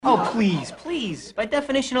Oh, please, please. By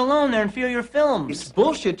definition alone, they're inferior films. It's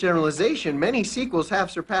bullshit generalization. Many sequels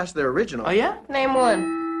have surpassed their original. Oh, yeah? Name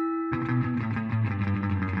one.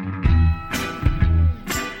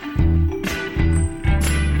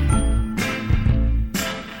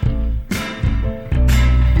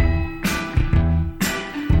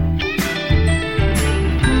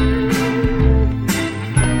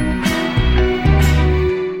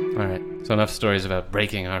 So enough stories about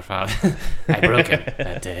breaking our father. I broke him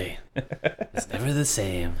that day. It's never the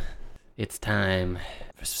same. It's time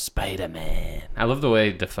for Spider-Man. I love the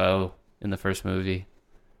way Dafoe in the first movie,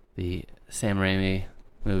 the Sam Raimi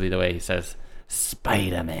movie, the way he says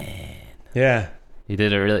Spider-Man. Yeah. He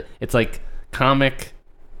did a really... It's like comic,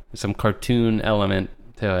 some cartoon element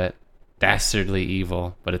to it. Dastardly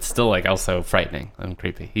evil, but it's still like also frightening and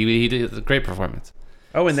creepy. He did a great performance.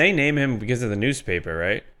 Oh, and they name him because of the newspaper,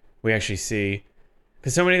 right? We actually see,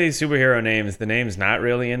 because so many of these superhero names, the name's not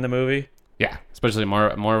really in the movie. Yeah, especially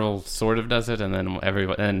Marvel sort of does it, and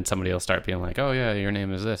then somebody will start being like, "Oh yeah, your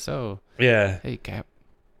name is this." Oh, yeah. Hey, Cap.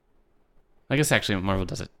 I guess actually Marvel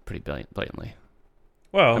does it pretty blatantly.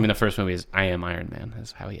 Well, I mean, the first movie is "I am Iron Man"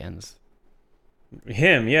 is how he ends.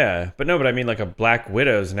 Him, yeah, but I mean, like a Black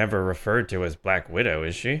Widow's never referred to as Black Widow,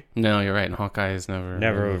 is she? No, you're right. And Hawkeye is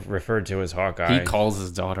never referred to as Hawkeye. He calls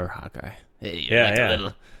his daughter Hawkeye. Hey,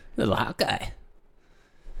 yeah. Little Hawkeye.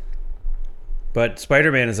 But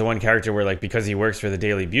Spider-Man is the one character where, like, because he works for the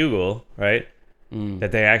Daily Bugle, right?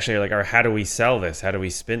 That they actually are like, how do we sell this? How do we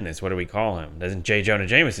spin this? What do we call him? Doesn't J. Jonah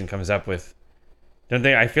Jameson comes up with... Don't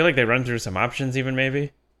they? I feel like they run through some options even,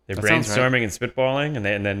 maybe. They're brainstorming and spitballing, and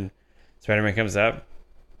then Spider-Man comes up.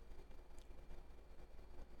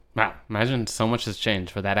 Wow, imagine so much has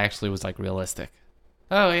changed for that actually was, like, realistic.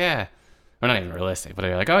 Oh, yeah. Or not even realistic, but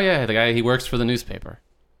they're like, oh, yeah, the guy, he works for the newspaper.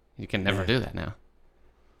 You can never do that now.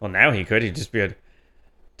 Well, now he could. He'd just be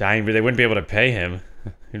dying, but they wouldn't be able to pay him.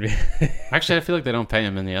 Actually, I feel like they don't pay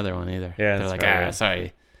him in the other one either. Yeah, they're like,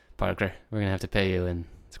 sorry, Parker, we're going to have to pay you in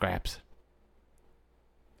scraps.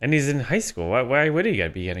 And he's in high school. Why would he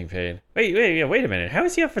be getting paid? Wait a minute. How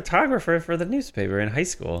is he a photographer for the newspaper in high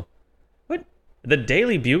school? What? The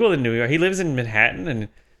Daily Bugle in New York? He lives in Manhattan, and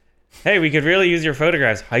hey, we could really use your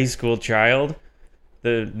photographs, high school child.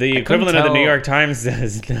 The equivalent of the New York Times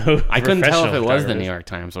does no. I couldn't tell if it was the New York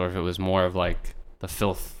Times or if it was more of like the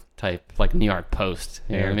filth type, like New York Post.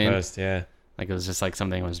 You know what I mean? Post, yeah. Like it was just like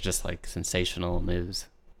something was just like sensational news.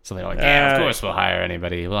 So they were like, yeah, of course we'll hire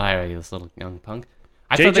anybody. We'll hire you, this little young punk.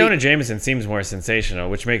 J. Jonah Jameson seems more sensational,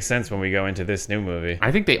 which makes sense when we go into this new movie.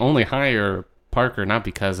 I think they only hire Parker not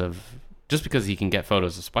just because he can get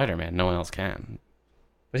photos of Spider-Man. No one else can.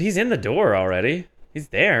 But he's in the door already. He's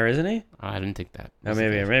there, isn't he? I didn't think that. No,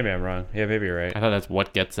 maybe I'm wrong. Yeah, maybe you're right. I thought that's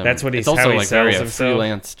what gets him. That's what it's also how he like sells very a himself.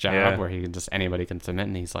 freelance job where he anybody can submit,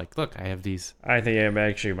 and he's like, look, I have these. I think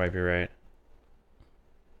actually you might be right.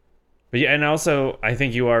 But yeah, and also I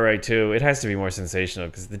think you are right too. It has to be more sensational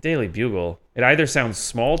because the Daily Bugle, it either sounds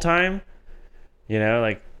small time,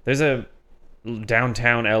 like there's a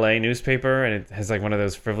downtown LA newspaper and it has like one of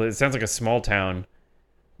those frivolous. It sounds like a small town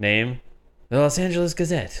name, the Los Angeles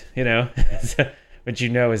Gazette, but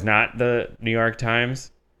is not the New York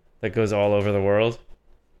Times that goes all over the world.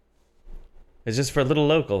 It's just for little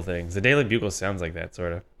local things. The Daily Bugle sounds like that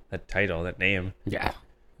sort of, that title, that name. Yeah,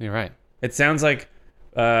 you're right. It sounds like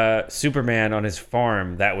Superman on his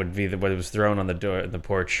farm. That would be what was thrown on the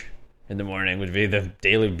porch in the morning would be the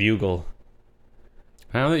Daily Bugle.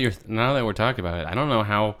 Now that we're talking about it, I don't know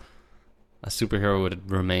how a superhero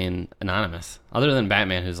would remain anonymous, other than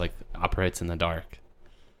Batman, who's like operates in the dark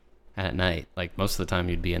at night. Like most of the time,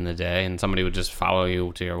 you'd be in the day, and somebody would just follow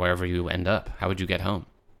you to wherever you end up. How would you get home?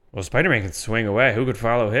 Well, Spider-Man could swing away. Who could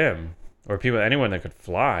follow him? Or anyone that could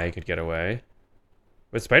fly could get away.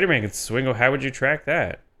 But Spider-Man could swing. How would you track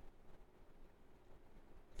that?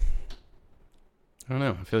 I don't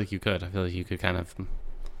know. I feel like you could. I feel like you could kind of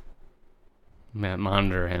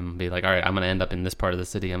monitor him. Be like, all right, I'm going to end up in this part of the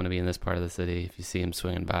city. I'm going to be in this part of the city if you see him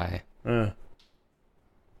swinging by.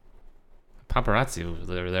 Paparazzi,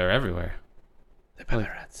 they're everywhere. The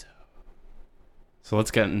paparazzo. So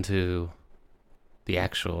let's get into the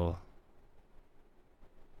actual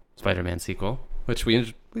Spider-Man sequel, which what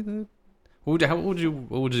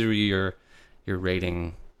would your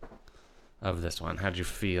rating of this one? How'd you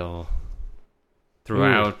feel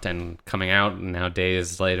throughout and coming out and now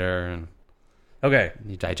days later and okay,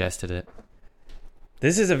 you digested it?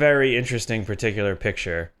 This is a very interesting particular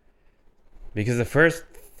picture because the first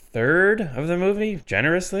third of the movie,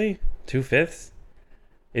 generously 2/5,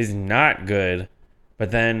 is not good,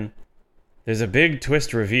 but then there's a big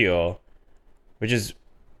twist reveal, which is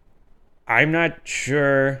I'm not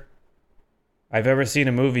sure I've ever seen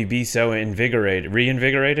a movie be so invigorated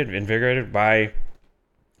by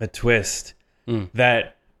a twist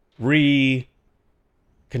that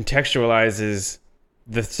recontextualizes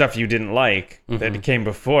the stuff you didn't like that came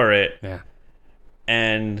before it,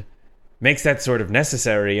 and makes that sort of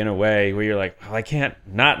necessary in a way where you're like, well, I can't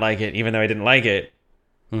not like it even though I didn't like it,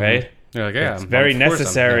 right? You're like, yeah, it's very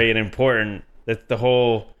necessary and and important. That's the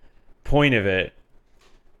whole point of it.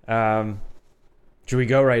 Should we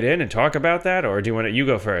go right in and talk about that, or do you want to, you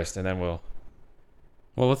go first and then we'll...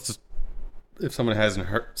 Well, let's just, if someone hasn't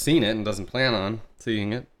seen it and doesn't plan on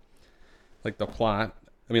seeing it, like the plot.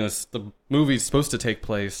 I mean, the movie's supposed to take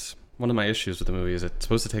place. One of my issues with the movie is it's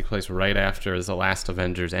supposed to take place right after the last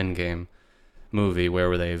Avengers Endgame movie,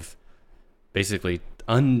 where they've basically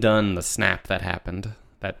undone the snap that happened.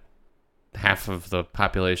 That half of the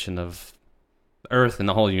population of Earth and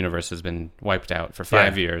the whole universe has been wiped out for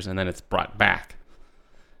 5 years, and then it's brought back.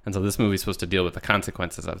 And so this movie's supposed to deal with the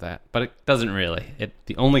consequences of that, but it doesn't really.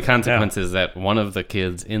 The only consequence is that one of the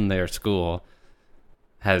kids in their school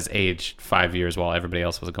has aged 5 years while everybody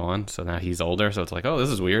else was gone. So now he's older. So it's like, oh, this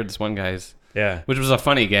is weird. This one guy's... Yeah. Which was a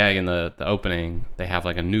funny gag in the opening. They have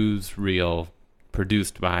like a newsreel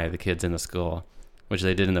produced by the kids in the school, which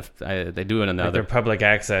they did in they do it in the like other... their public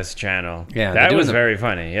access channel. Yeah. That was very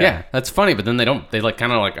funny. Yeah, that's funny, but then they like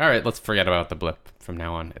kind of like, all right, let's forget about the blip from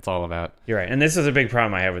now on. It's all about... You're right. And this is a big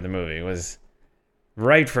problem I have with the movie, was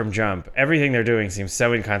right from jump, everything they're doing seems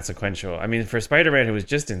so inconsequential. I mean, for Spider-Man, who was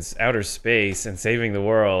just in outer space and saving the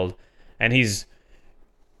world, and he's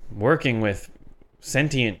working with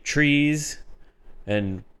sentient trees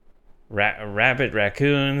and rabbit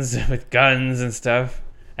raccoons with guns and stuff,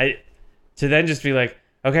 to then just be like,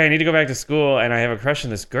 okay, I need to go back to school and I have a crush on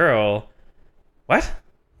this girl. What?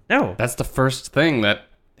 No. That's the first thing that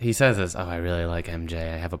he says is, oh, I really like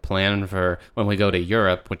MJ. I have a plan for when we go to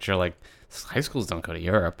Europe, which you're like, high schools don't go to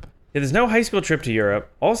Europe. Yeah, there's no high school trip to Europe.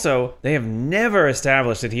 Also, they have never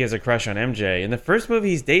established that he has a crush on MJ. In the first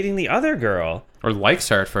movie, he's dating the other girl. Or likes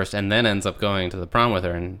her at first and then ends up going to the prom with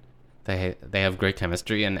her, and they have great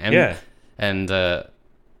chemistry. And MJ,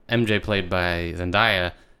 played by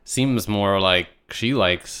Zendaya, seems more like she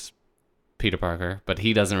likes Peter Parker, but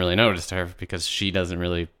he doesn't really notice her because she doesn't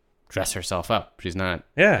really dress herself up. She's not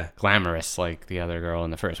glamorous like the other girl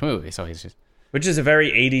in the first movie. So he's just... Which is a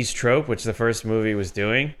very 80s trope, which the first movie was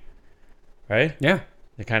doing, right? Yeah.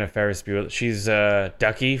 The kind of Ferris Bueller. She's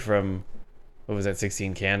Ducky from, what was that,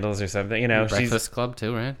 16 Candles or something? You know, Breakfast Club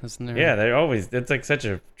too, right? Isn't there? Yeah, they're always... It's like such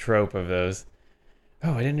a trope of those.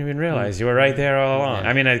 Oh, I didn't even realize you were right there all along. Yeah.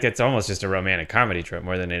 I mean, it's almost just a romantic comedy trope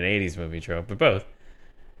more than an 80s movie trope, but both.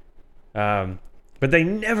 But they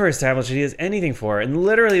never established that he has anything for her. And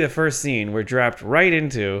literally the first scene we're dropped right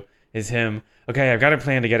into is him, okay, I've got a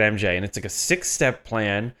plan to get MJ. And it's like a 6-step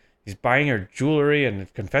plan. He's buying her jewelry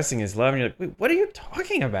and confessing his love. And you're like, wait, what are you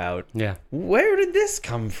talking about? Yeah. Where did this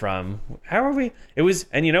come from? How are we? It was,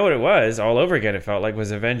 and you know what it was? All over again, it felt like,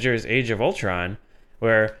 was Avengers Age of Ultron,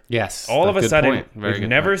 where all of a sudden we've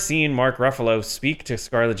never seen Mark Ruffalo speak to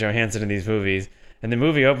Scarlett Johansson in these movies. And the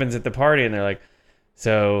movie opens at the party and they're like,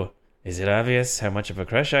 so is it obvious how much of a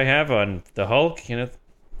crush I have on the Hulk? You know,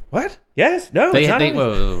 what? Yes? No,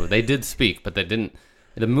 they did speak, but they didn't.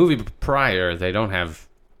 The movie prior, they don't have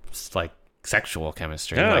like sexual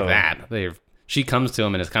chemistry like that. She comes to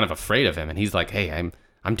him and is kind of afraid of him, and he's like, "Hey,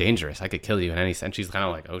 I'm dangerous. I could kill you." And she's kind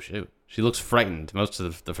of like, "Oh shoot." She looks frightened most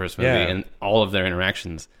of the first movie and all of their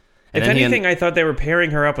interactions. And if anything, I thought they were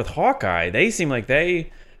pairing her up with Hawkeye. They seem like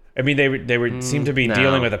they seem to be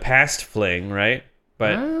dealing with a past fling, right?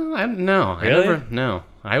 But I don't know. Really?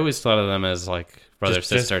 I always thought of them as like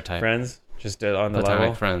brother-sister type. Friends? Just on the platonic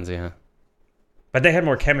level? Friends, yeah. But they had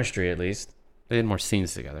more chemistry, at least. They had more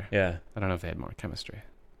scenes together. Yeah. I don't know if they had more chemistry.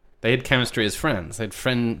 They had chemistry as friends. They had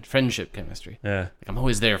friendship chemistry. Yeah. Like, I'm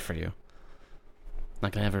always there for you.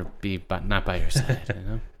 Not going to ever be not by your side, you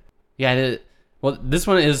know? Yeah, well, this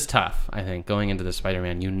one is tough, I think, going into the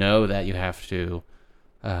Spider-Man. You know that you have to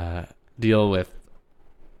deal with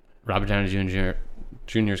Robert Downey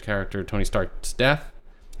Jr.'s character, Tony Stark's death,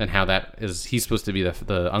 and how that is, he's supposed to be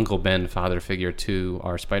the Uncle Ben father figure to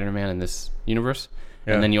our Spider-Man in this universe.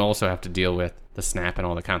 Yeah. And then you also have to deal with the snap and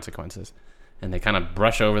all the consequences. And they kind of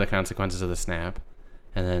brush over the consequences of the snap.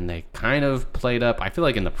 And then they kind of played up, I feel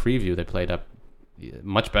like in the preview they played up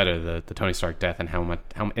much better the Tony Stark death and how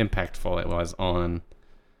impactful it was on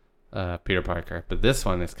Peter Parker. But this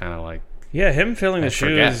one is kind of like, yeah, him filling the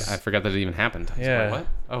shoes. I forgot that it even happened. Yeah. Like, what?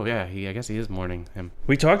 Oh, yeah. I guess he is mourning him.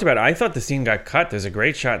 We talked about it. I thought the scene got cut. There's a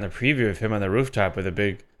great shot in the preview of him on the rooftop with a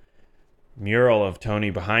big mural of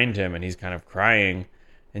Tony behind him, and he's kind of crying.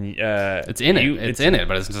 And It's in it. It's in it,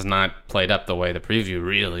 but it's just not played up the way the preview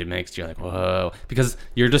really makes you like, whoa. Because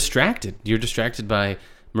you're distracted. You're distracted by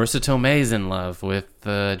Marissa Tomei's in love with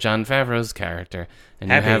Jon Favreau's character.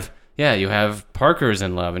 And Happy. you have Parker's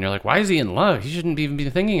in love. And you're like, why is he in love? He shouldn't even be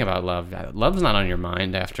thinking about love. Love's not on your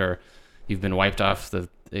mind after you've been wiped off the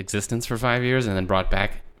existence for 5 years and then brought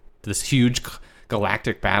back. This huge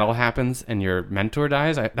galactic battle happens and your mentor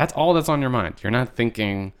dies. That's all that's on your mind. You're not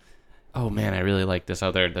thinking, oh man, I really like this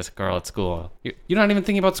girl at school. You're not even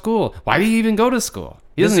thinking about school. Why do you even go to school?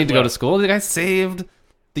 He doesn't need to go to school. The guy saved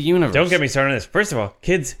the universe. Don't get me started on this. First of all,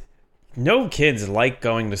 no kids like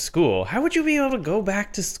going to school. How would you be able to go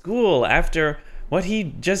back to school after what he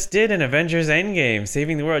just did in Avengers Endgame,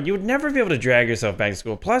 saving the world? You would never be able to drag yourself back to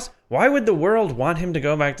school. Plus, why would the world want him to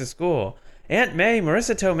go back to school? Aunt May,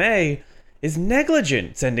 Marissa Tomei, is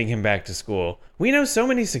negligent sending him back to school. We know so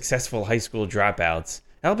many successful high school dropouts.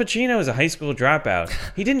 Al Pacino is a high school dropout.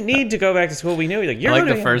 He didn't need to go back to school. We knew. Like, I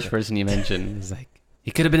like the first person you mentioned. He's like,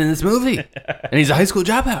 he could have been in this movie, and he's a high school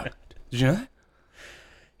dropout. Did you know that?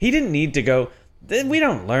 He didn't need to go. We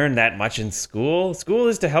don't learn that much in school. School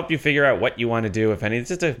is to help you figure out what you want to do, if any.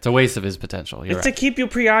 It's a waste of his potential. You're It's right. to keep you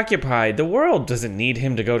preoccupied. The world doesn't need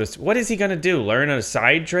him to go to. What is he going to do? Learn a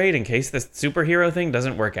side trade in case this superhero thing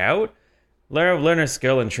doesn't work out? Learn a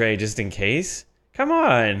skill and trade just in case? Come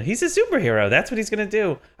on. He's a superhero. That's what he's going to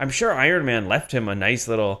do. I'm sure Iron Man left him a nice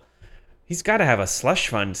little. He's got to have a slush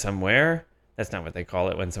fund somewhere. That's not what they call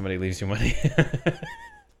it when somebody leaves you money.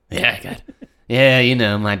 Yeah, I got it. Yeah, you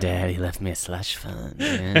know, my dad, he left me a slush fund.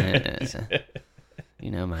 Yes. You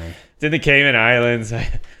know, my... It's in the Cayman Islands.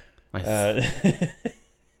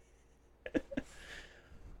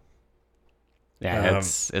 Yeah,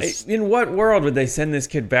 it's... In what world would they send this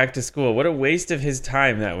kid back to school? What a waste of his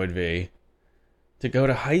time that would be. To go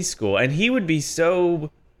to high school. And he would be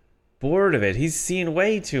so bored of it. He's seen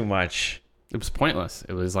way too much. It was pointless.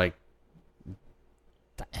 It was like...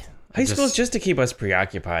 High school's just to keep us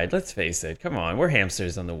preoccupied. Let's face it. Come on. We're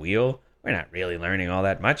hamsters on the wheel. We're not really learning all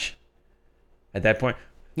that much at that point.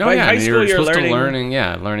 No, By yeah, high school, you're supposed learning...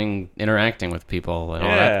 to learning interacting with people and all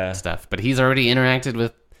that stuff. But he's already interacted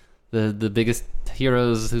with the biggest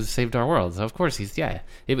heroes who saved our world. So of course it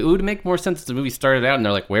would make more sense if the movie started out and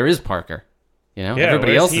they're like, where is Parker? You know,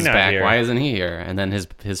 everybody else is back. Here? Why isn't he here? And then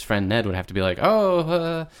his friend Ned would have to be like,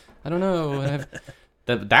 I don't know.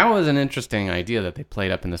 That was an interesting idea that they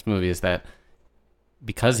played up in this movie, is that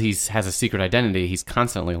because he has a secret identity, he's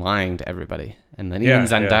constantly lying to everybody. And then even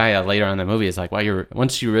Zendaya later on in the movie is like, wow,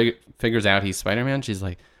 once she figures out he's Spider-Man, she's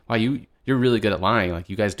like, wow, you're really good at lying. Like,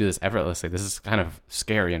 you guys do this effortlessly. This is kind of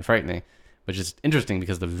scary and frightening, which is interesting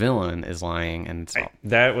because the villain is lying. And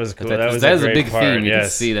that was cool. That was a big part, theme. You can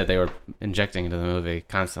see that they were injecting into the movie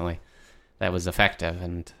constantly. That was effective.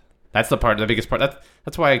 And that's the biggest part.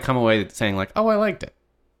 That's why I come away saying like, oh, I liked it.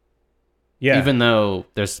 Yeah. Even though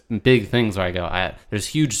there's big things where I go, there's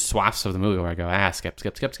huge swaths of the movie where I go, skip.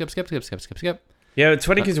 Yeah, it's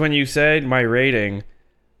funny because when you said my rating,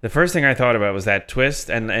 the first thing I thought about was that twist,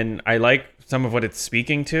 and I like some of what it's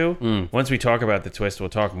speaking to. Once we talk about the twist, we'll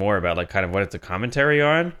talk more about like kind of what it's a commentary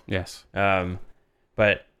on. Yes.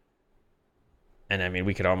 But, and I mean,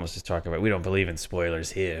 we could almost just talk about, we don't believe in spoilers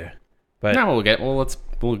here. But no, we'll get to it.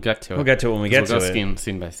 We'll get to it when we get to it.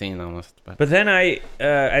 Scene by scene, almost. But then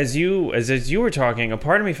as you were talking, a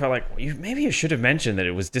part of me felt like maybe you should have mentioned that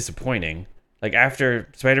it was disappointing. Like after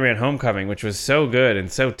Spider-Man: Homecoming, which was so good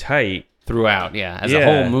and so tight throughout, as a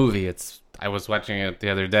whole movie, I was watching it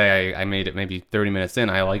the other day. I made it maybe 30 minutes in.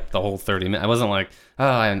 I liked the whole 30 minutes. I wasn't like,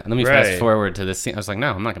 let me fast forward to this scene. I was like,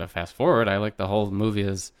 no, I'm not going to fast forward. I like the whole movie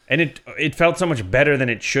and it felt so much better than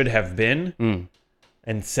it should have been.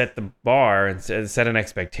 And set the bar and set an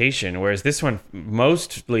expectation, whereas this one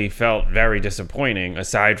mostly felt very disappointing,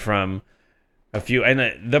 aside from a few.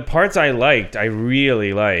 And the parts I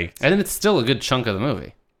really liked. And it's still a good chunk of the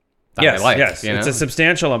movie. Yes. It's a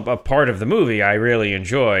substantial a part of the movie I really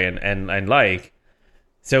enjoy and like.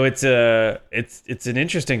 So it's an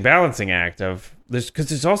interesting balancing act of this, because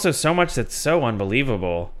there's also so much that's so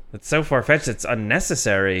unbelievable, that's so far-fetched, it's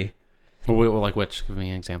unnecessary. Well, like which? Give me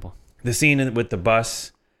an example. The scene with the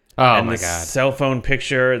bus. Oh my god! Cell phone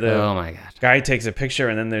picture. Oh my god! Guy takes a picture,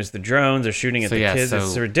 and then there's the drones are shooting at the kids.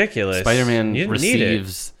 It's ridiculous. Spider-Man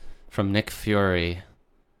receives from Nick Fury.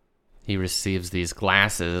 He receives these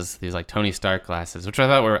glasses, these like Tony Stark glasses, which I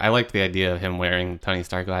thought I liked the idea of him wearing Tony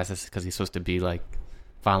Stark glasses because he's supposed to be like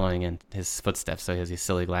following in his footsteps. So he has these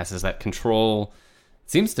silly glasses that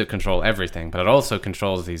seems to control everything, but it also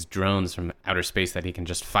controls these drones from outer space that he can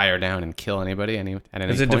just fire down and kill anybody at any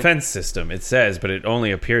It's a point. defense system, it says, but it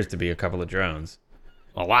only appears to be a couple of drones.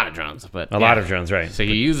 a lot of drones, but A lot of drones, right? So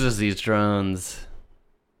he uses these drones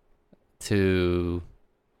to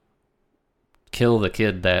kill the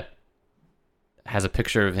kid that has a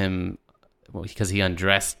picture of him because he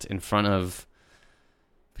undressed in front of,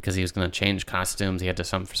 because he was going to change costumes. He had to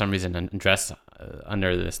for some reason undress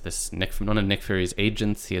under this one of Nick Fury's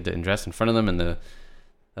agents. He had to undress in front of them, and the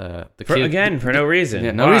kid, for no reason.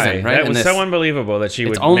 Yeah, no Why? reason, right? That And was so unbelievable that she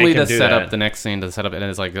would it's only make him to do set that. up the next scene, to set up, and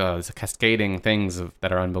it's like, oh, it's cascading things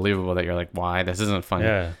that are unbelievable that you're like, why? This isn't funny.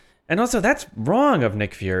 Yeah, and also that's wrong of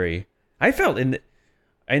Nick Fury. I felt in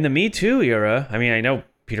the Me Too era. I mean, I know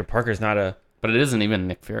Peter Parker's not a, But it isn't even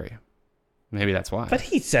Nick Fury. Maybe that's why. but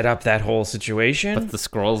he set up that whole situation. But the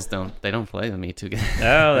Skrulls don't play the Me Too game.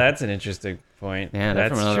 Oh, that's an interesting point. Yeah, they're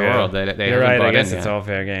that's from another true. world. They You're haven't right. I bought guess in it's yet. all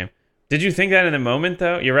fair game. Did you think that in the moment,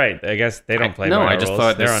 though? You're right. I guess they don't play. No, by I our just rules.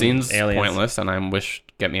 thought They're the on scene's Aliens. pointless, and I wish,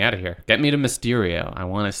 get me out of here. Get me to Mysterio. I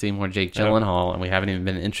want to see more Jake Gyllenhaal, and we haven't even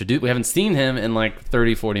been introduced. We haven't seen him in like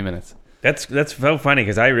 30, 40 minutes. That's so funny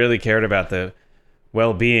because I really cared about the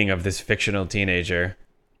well-being of this fictional teenager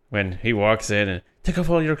when he walks in and take off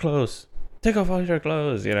all your clothes. Take off all your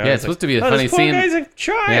clothes. You know. Yeah, it's supposed to be a funny this poor scene. guy's a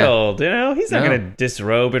child. You know, he's not No. going to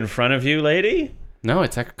disrobe in front of you, lady. No,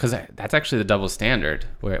 it's because that's actually the double standard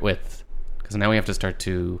because now we have to start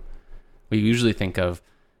to. We usually think of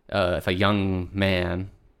if a young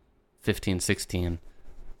man, 15, 16,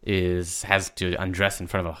 has to undress in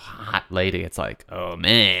front of a hot lady. It's like, oh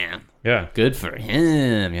man, Yeah. good for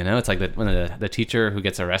him. You know, it's like when the teacher who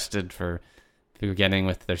gets arrested for getting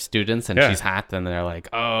with their students and Yeah. she's hot, then they're like,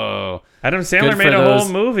 oh, Adam Sandler Good made for a those-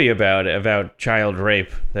 whole movie about child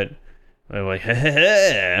rape. That they're like,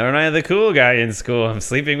 aren't I the cool guy in school? I'm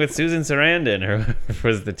sleeping with Susan Sarandon, or whoever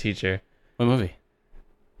was the teacher. what movie?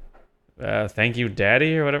 Thank You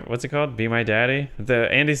Daddy, or whatever. What's it called? Be My Daddy?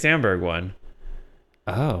 The Andy Samberg one.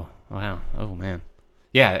 Oh, wow. Oh man.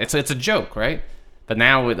 Yeah, it's a joke, right? But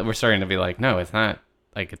now we're starting to be like, no, it's not.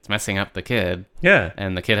 Like, it's messing up the kid, Yeah.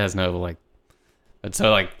 and the kid has no like. But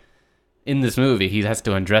so like, in this movie, he has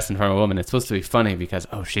to undress in front of a woman. It's supposed to be funny because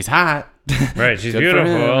she's hot. Right, she's Good for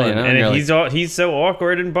beautiful, him, you know, and you're he's like, he's so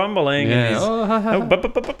awkward and bumbling. And yeah. he's, Oh, ha, ha,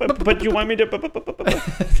 ha. but you want me to?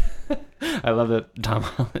 I love that Tom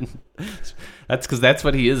Holland. That's because that's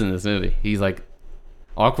what he is in this movie. He's like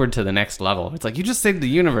awkward to the next level. It's like, you just saved the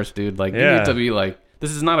universe, dude. Like, you Yeah. need to be like,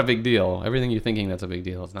 this is not a big deal. Everything you're thinking that's a big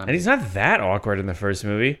deal is not. And he's not that awkward in the first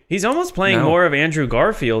movie. He's almost playing No. more of Andrew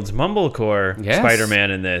Garfield's Mumblecore Yes. Spider-Man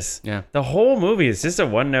in this. Yeah. The whole movie is just a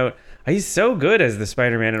one note. He's so good as the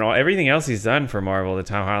Spider-Man and everything else he's done for Marvel to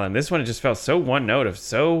Tom Holland. This one, it just felt so one note of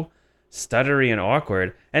so stuttery and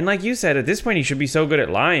awkward. And like you said, at this point, he should be so good at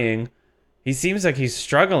lying. He seems like he's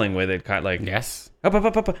struggling with it. Kind of like, Yes.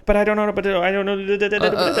 but I don't know. But I don't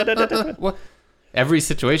know. What? Every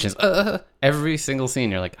situation is every single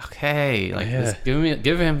scene. You're like, okay, like Yeah.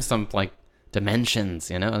 give him some like dimensions,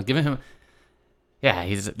 you know. Give him, yeah.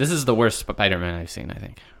 This is the worst Spider-Man I've seen, I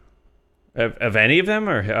think, Of any of them,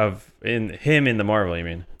 or of in the Marvel, you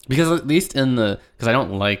mean? because at least because I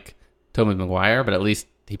don't like Tobey Maguire, but at least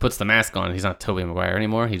he puts the mask on. He's not Tobey Maguire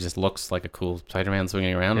anymore. He just looks like a cool Spider-Man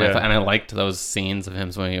swinging around. Yeah. And I liked those scenes of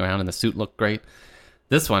him swinging around, and the suit looked great.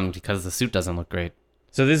 This one, because the suit doesn't look great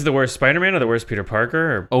So this is the worst Spider-Man or the worst Peter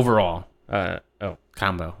Parker? overall Oh,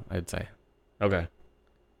 combo, I'd say. okay.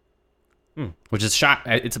 Which is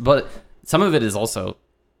but some of it is also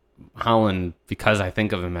Holland, because I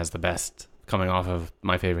think of him as the best coming off of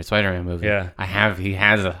my favorite Spider-Man movie. Yeah. He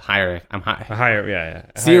has a higher A higher, yeah.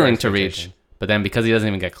 A ceiling higher to reach, expectation. but then because he doesn't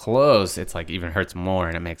even get close, it's like even hurts more,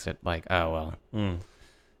 and it makes it like, oh well,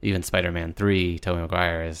 even Spider-Man 3, Tobey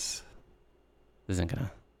Maguire isn't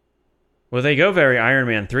gonna. Well, they go very Iron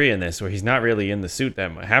Man 3 in this, where he's not really in the suit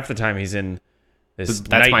that much. Half the time he's in this That's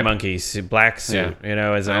night my- monkey black suit, Yeah. you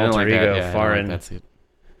know, as an I don't alter like ego, that. Yeah, I don't foreign. like that suit.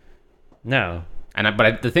 No.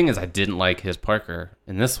 But the thing is, I didn't like his Parker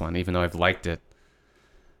in this one, even though I've liked it.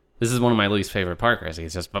 This is one of my least favorite Parkers.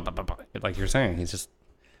 He's just like you're saying. He's just.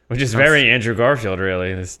 Which is very Andrew Garfield,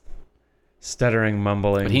 really. This stuttering,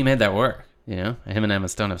 mumbling. But he made that work, you know. And him and Emma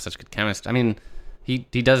Stone have such good chemistry. I mean, he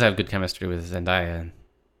does have good chemistry with Zendaya.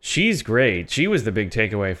 She's great. She was the big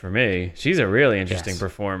takeaway for me. She's a really interesting Yes.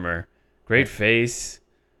 performer. Great face.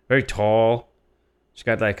 Very tall. She's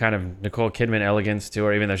got that kind of Nicole Kidman elegance to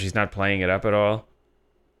her, even though she's not playing it up at all.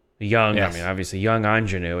 Young, Yes. I mean, obviously young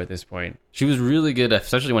ingenue at this point. She was really good,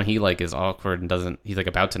 especially when he like is awkward and doesn't. He's like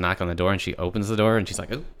about to knock on the door, and she opens the door, and she's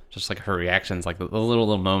like, "Oh," just like her reactions, like the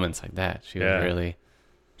little moments like that. She Yeah. was really.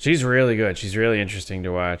 She's really good. She's really interesting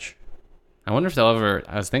to watch. I wonder if they'll ever.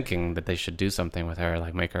 I was thinking that they should do something with her,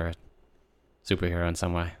 like make her a superhero in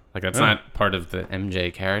some way. Like that's Oh. not part of the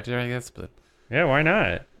MJ character, I guess, but Yeah, why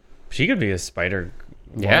not? She could be a spider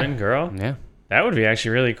Yeah. woman girl. Yeah. That would be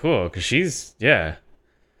actually really cool because she's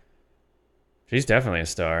definitely a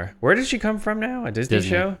star. Where did she come from now? A Disney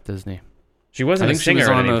show? Disney. She I wasn't a think she singer was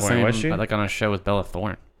at on any the point, same, was she? like on a show with Bella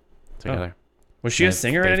Thorne together. Was she a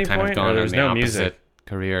singer at any kind of point? gone Or there in was the no opposite music?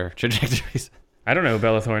 career trajectories. I don't know who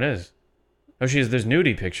Bella Thorne is. Oh, there's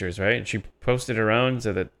nudie pictures, right? And she posted her own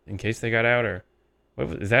so that in case they got out, or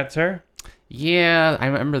is that her? Yeah, I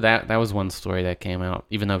remember that. That was one story that came out.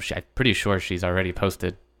 Even though I'm pretty sure she's already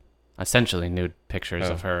posted essentially nude pictures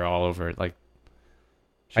of her all over. Like,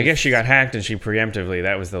 I guess she got hacked and she preemptively.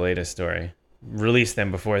 That was the latest story. Released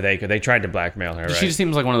them before they could. They tried to blackmail her. Right? She just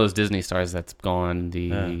seems like one of those Disney stars that's gone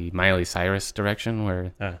the Miley Cyrus direction,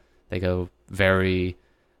 where they go very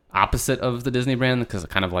opposite of the Disney brand because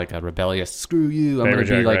kind of like a rebellious screw you, I'm gonna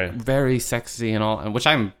be like very sexy and all, which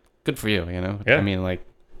I'm good for you, you know. Yeah. I mean, like,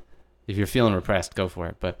 if you're feeling repressed, go for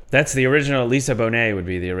it. But that's the original. Lisa Bonet would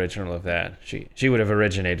be the original of that. She would have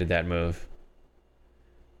originated that move,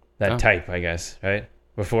 that type, I guess, right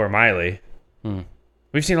before Miley.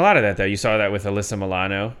 We've seen a lot of that though. You saw that with Alyssa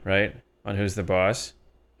Milano, right, on Who's the Boss,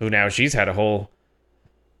 who now she's had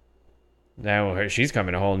she's come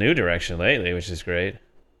in a whole new direction lately, which is great.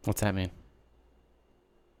 what's that mean?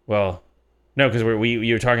 Well, no, because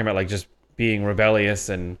you were talking about like just being rebellious,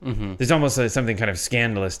 and there's almost something kind of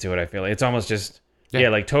scandalous to it. I feel like it's almost just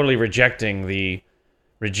like totally rejecting the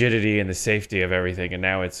rigidity and the safety of everything, and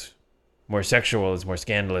now it's more sexual, it's more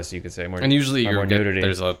scandalous, you could say. More, And usually more nudity.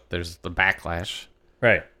 there's the backlash,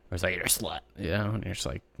 right? where it's like, you're a slut, you know, and you're just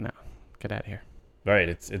like, no, get out of here. Right.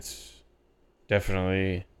 It's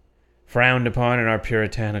definitely frowned upon in our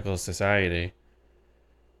puritanical society.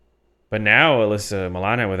 But now Alyssa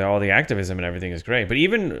Milano, with all the activism and everything, is great. But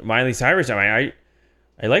even Miley Cyrus, I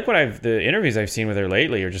like the interviews I've seen with her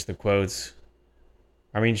lately, or just the quotes.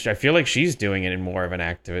 I mean, I feel like she's doing it in more of an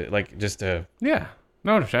activist, like just a. Yeah.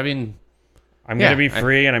 No, I mean, I'm gonna be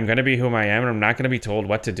free, and I'm gonna be whom I am, and I'm not gonna be told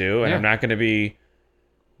what to do, and I'm not gonna be.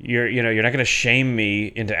 You're not gonna shame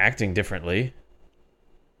me into acting differently.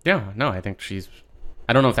 Yeah. No, I think she's.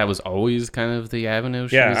 I don't know if that was always kind of the avenue.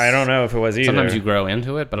 I don't know if it was either. Sometimes you grow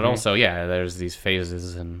into it, but it also, there's these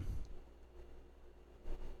phases, and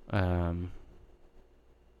I'm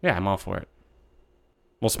all for it.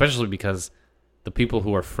 Well, especially because the people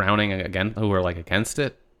who are frowning who are like against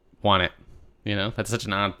it, want it. You know, that's such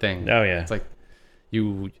an odd thing. Oh yeah, it's like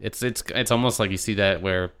it's almost like you see that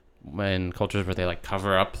in cultures where they like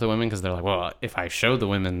cover up the women because they're like, well, if I show the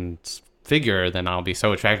women's figure, then I'll be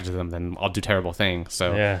so attracted to them, then I'll do terrible things.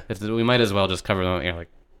 So we might as well just cover them. You're like,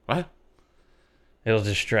 what? It'll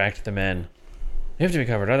distract the men. You have to be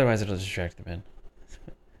covered, otherwise it'll distract the men.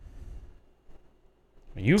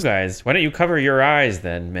 You guys, why don't you cover your eyes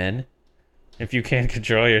then, men? If you can't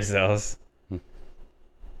control yourselves.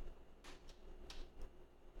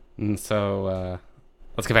 And so,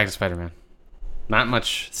 let's get back to Spider-Man. Not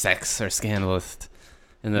much sex or scandalous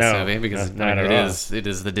in this movie because it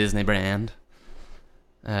is the Disney brand.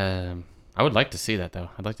 I would like to see that though.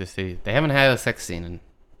 I'd like to see. They haven't had a sex scene in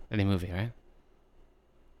any movie, right?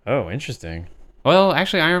 Oh, interesting. Well,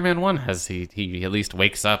 actually, Iron Man 1 has he at least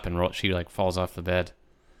wakes up and she like falls off the bed.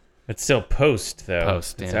 It's still post though.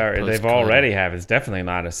 Post. They've already have. It's definitely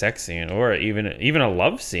not a sex scene or even a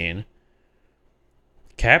love scene.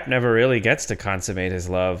 Cap never really gets to consummate his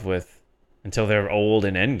love until they're old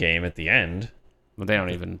in Endgame at the end. Well, they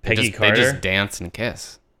don't even. Peggy Carter? Carter. They just dance and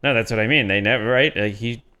kiss. No, that's what I mean. They never, right? Like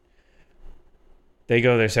they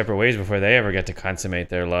go their separate ways before they ever get to consummate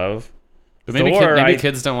their love. But maybe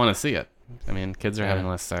kids don't want to see it. I mean, kids are having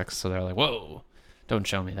less sex, so they're like, "Whoa, don't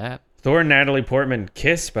show me that." Thor and Natalie Portman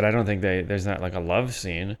kiss, but I don't think there's not like a love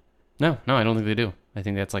scene. No, I don't think they do. I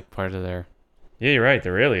think that's like part of their. Yeah, you're right.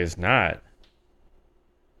 There really is not.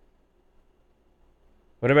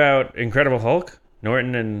 What about Incredible Hulk?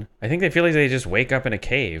 Norton and I think they feel like they just wake up in a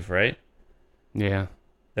cave, right? Yeah.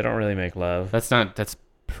 They don't really make love. That's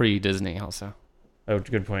pre-Disney also. Oh,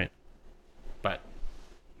 good point. But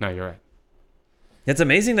no, you're right. It's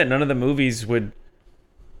amazing that none of the movies would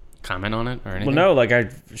comment on it or anything. Well, no,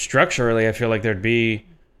 structurally I feel like there'd be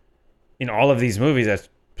in all of these movies that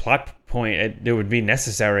plot point it would be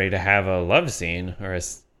necessary to have a love scene or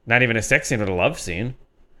not even a sex scene but a love scene.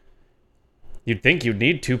 You'd think you'd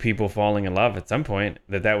need two people falling in love at some point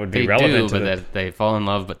that would be relevant to that they fall in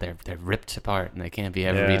love, but they're ripped apart and they can't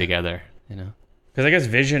ever be together. You know, because I guess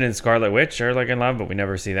Vision and Scarlet Witch are like in love, but we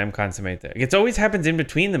never see them consummate that. It always happens in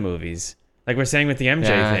between the movies, like we're saying with the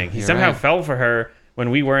MJ thing. He somehow fell for her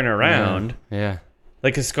when we weren't around. Yeah,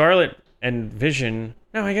 like 'cause Scarlet and Vision.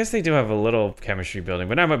 No, I guess they do have a little chemistry building,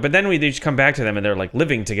 but not. But then we just come back to them and they're like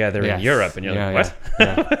living together in Yes. Europe, and you're like, what?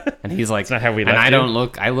 Yeah. And he's like, That's not how we and left I you." don't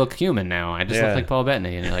look. I look human now. I just Yeah. look like Paul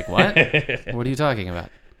Bettany. And you're like, what? What are you talking about?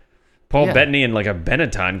 Paul Yeah. Bettany in like a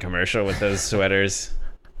Benetton commercial with those sweaters,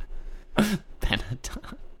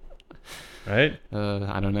 Benetton. right?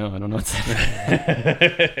 I don't know. I don't know what's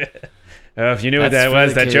that. If you knew what That's that for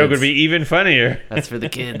was, the that joke would kids. be even funnier. That's for the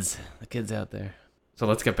kids out there. So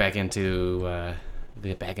let's get back into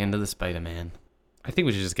the Spider-Man. I think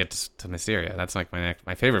we should just get to Mysterio. That's like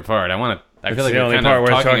my favorite part. I That's feel like the we're only kind of part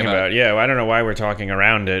we're talking about. Yeah, I don't know why we're talking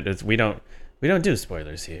around it. We don't do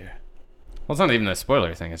spoilers here. Well, it's not even a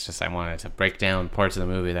spoiler thing. It's just I wanted to break down parts of the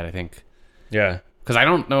movie that I think, Yeah. because I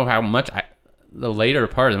don't know how much the later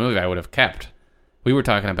part of the movie I would have kept. We were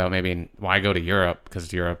talking about maybe why go to Europe,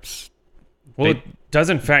 because Europe's Well, They- it does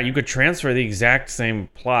in fact. You could transfer the exact same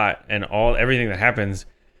plot and everything that happens,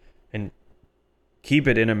 and keep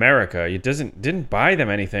it in America. It didn't buy them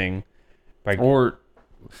anything by or.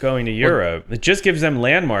 going to Europe. It just gives them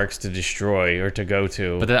landmarks to destroy or to go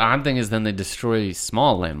to. But the odd thing is, then they destroy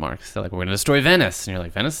small landmarks. They're like, we're going to destroy Venice, and you're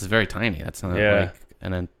like, Venice is very tiny. That's not Yeah.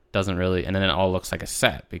 and then doesn't really, and then it all looks like a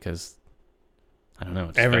set because I don't know.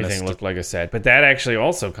 It's Everything Venice. looked like a set, but that actually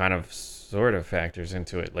also kind of sort of factors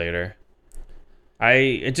into it later.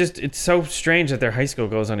 It's so strange that their high school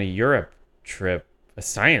goes on a Europe trip, a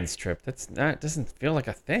science trip. Doesn't feel like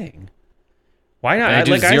a thing. Why not? They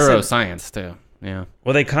do Like I zero said- science too. Yeah.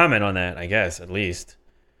 Well, they comment on that, I guess, at least.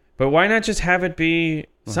 But why not just have it be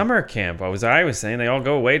summer camp? I was saying they all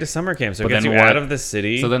go away to summer camp, so it But gets then you what- out of the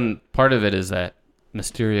city. So then part of it is that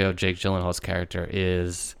Mysterio, Jake Gyllenhaal's character,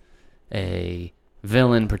 is a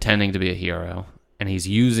villain pretending to be a hero, and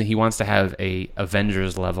he wants to have a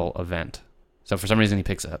Avengers level event. So for some reason he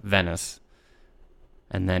picks up Venice,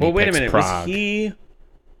 and then Well, he wait a picks minute. Prague.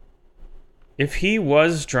 If he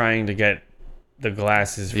was trying to get the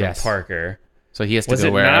glasses from Yes. Parker, So he has to was go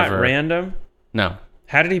it wherever. not random? No,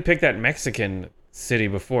 How did he pick that Mexican city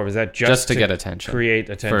before? Was that just to get attention. create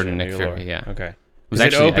attention for Nick to Fury, Lord? yeah. Okay. was Because it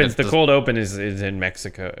actually- opens. The just- cold open is in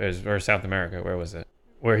Mexico or South America. Where was it?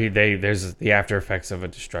 Where there's the after effects of a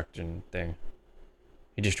destruction thing.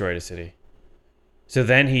 He destroyed a city. So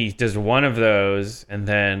then he does one of those and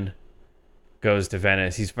then goes to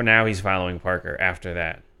Venice. He's following Parker after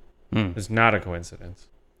that. Hmm. It's not a coincidence.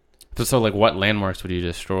 So like, what landmarks would you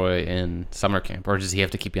destroy in summer camp, or does he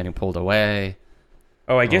have to keep getting pulled away?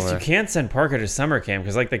 Oh, I guess Or- you can't send Parker to summer camp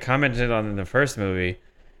because, like they commented on in the first movie,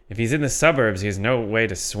 if he's in the suburbs, he has no way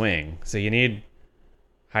to swing. So you need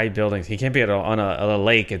high buildings. He can't be on a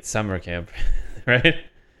lake at summer camp, right?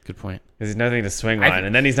 Good point. Because there's nothing to swing I on, think-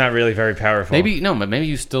 and then he's not really very powerful. But maybe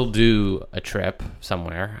you still do a trip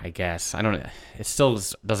somewhere. I guess I don't. It still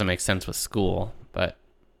doesn't make sense with school, but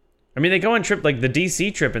I mean, they go on trip like the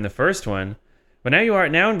DC trip in the first one, but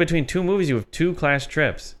now in between two movies, you have two class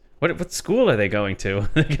trips. What school are they going to?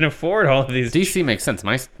 They can afford all of these. DC makes sense.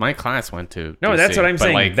 My class went to. No, DC, that's what I'm but,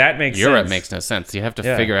 saying. Like, That makes Europe sense. makes no sense. You have to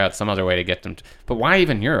Yeah. figure out some other way to get them. But why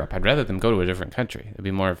even Europe? I'd rather them go to a different country. It'd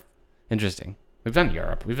be more interesting. We've done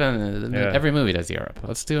Europe. We've done Yeah. every movie does Europe.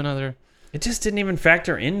 Let's do another. It just didn't even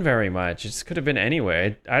factor in very much. It just could have been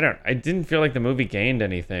anywhere. I didn't feel like the movie gained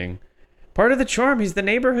anything. Part of the charm, he's the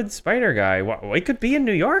neighborhood spider guy. It could be in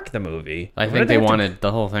New York, the movie. I Why think did they have to- wanted the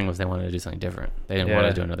whole thing was they wanted to do something different. They didn't want Yeah.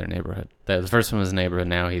 to do another neighborhood. The first one was a neighborhood.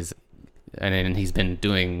 Now he's been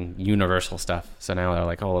doing universal stuff. So now they're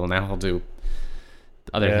like, oh, well, now he'll do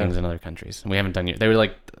other Yeah. things in other countries. And we haven't done. They were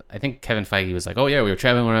like, I think Kevin Feige was like, oh yeah, we were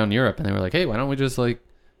traveling around Europe, and they were like, hey, why don't we just like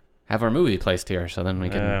have our movie placed here, so then we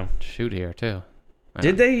can Yeah. shoot here too.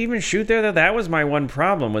 Did they even shoot there though? That was my one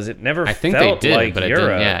problem. Was it never I think they felt did, like but it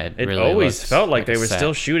Europe? didn't- yeah, it really always looked felt like like they a were set.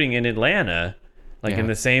 still shooting in Atlanta, like in Yeah.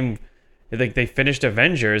 the same. Like they finished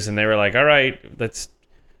Avengers and they were like, all right, let's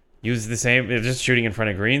use the same. They're just shooting in front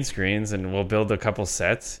of green screens and we'll build a couple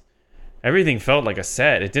sets. Everything felt like a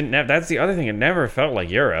set. It didn't. That's the other thing. It never felt like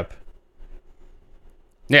Europe.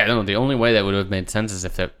 Yeah, no. The only way that would have made sense is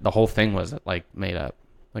if the whole thing was like made up.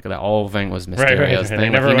 Like the whole thing was Mysterio's Right. thing. They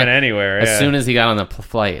Like, never he went ne- anywhere. As yeah. soon as he got on the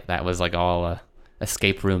flight, that was like all a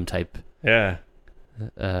escape room type. Yeah.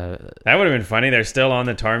 Uh, That would have been funny. They're still on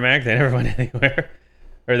the tarmac. They never went anywhere.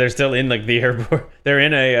 Or they're still in like the airport. They're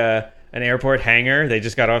in an airport hangar. They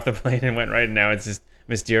just got off the plane and went right. And now it's just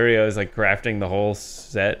Mysterio is like crafting the whole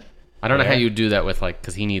set. I don't know how Yeah. you do that with like,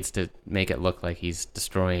 because he needs to make it look like he's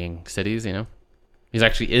destroying cities. You know, he's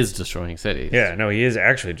actually is destroying cities. Yeah, no, he is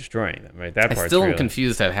actually destroying them. Right, that I part's still am real.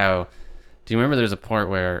 confused at how. Do you remember there's a part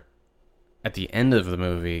where, at the end of the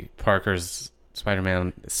movie, Parker's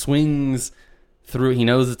Spider-Man swings through. He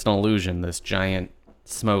knows it's an illusion. This giant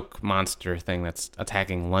smoke monster thing that's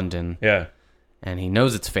attacking London, Yeah. and he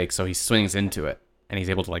knows it's fake, so he swings into it, and he's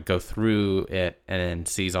able to like go through it and then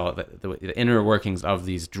sees all the inner workings of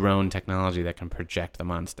these drone technology that can project the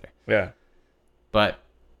monster. Yeah. But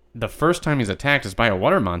the first time he's attacked is by a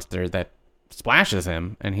water monster that splashes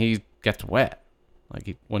him, and he gets wet.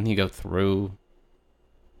 Like, wouldn't he go through,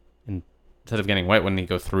 instead of getting wet, wouldn't he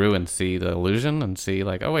go through and see the illusion and see,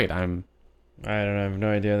 like, oh, wait, I don't know. I have no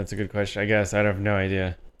idea. That's a good question. I guess. I have no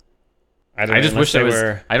idea. I just wish there was,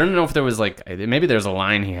 were... I don't know if there was, like, maybe there's a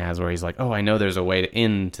line he has where he's like, oh, I know there's a way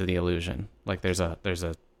into the illusion. Like, there's a...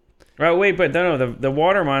 Right, wait, but no, the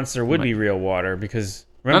water monster would be real water because...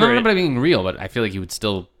 Remember not being real, but I feel like you would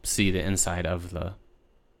still see the inside of the...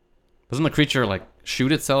 Doesn't the creature, like,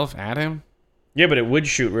 shoot itself at him? Yeah, but it would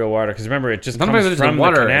shoot real water because remember, it just Not comes about from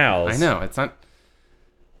water. the canals. I know, it's not...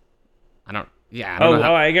 I don't know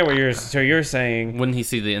how, I get what you're... So you're saying... Wouldn't he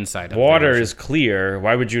see the inside of Water the ocean? is clear.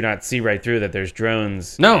 Why would you not see right through that there's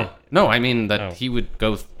drones? No, I mean that Oh. he would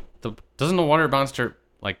go... doesn't the water monster,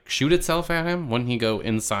 like, shoot itself at him? Wouldn't he go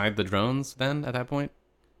inside the drones then, at that point?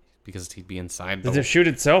 Because he'd be inside Does it shoot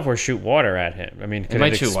itself or shoot water at him? I mean, could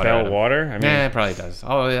might it shoot water expel at him. water? I mean, Yeah, it probably does.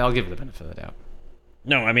 I'll give it the benefit of the doubt.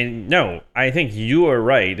 no, I mean, no. I think you are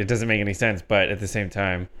right. It doesn't make any sense, but at the same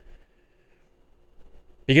time...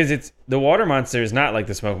 Because it's... The water monster is not like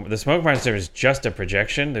the smoke... The smoke monster is just a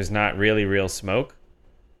projection. There's not really real smoke.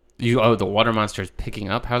 The water monster is picking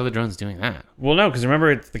up? How are the drones doing that? Well, no, because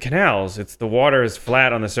remember, it's the canals. It's the water is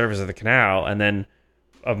flat on the surface of the canal, and then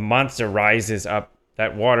a monster rises up.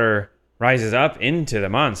 That water rises up into the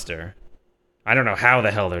monster. I don't know how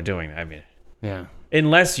the hell they're doing that. I mean, Yeah.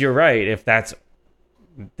 unless you're right, if that's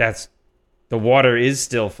the water is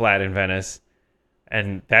still flat in Venice,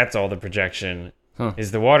 and that's all the projection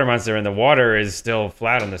is the water monster, and the water is still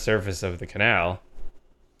flat on the surface of the canal.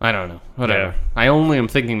 I don't know. Whatever. Yeah. I only am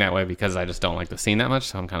thinking that way because I just don't like the scene that much,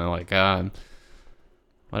 so I'm kind of like,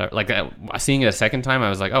 whatever. Like, seeing it a second time, I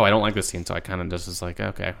was like, oh, I don't like this scene, so I kind of just was like,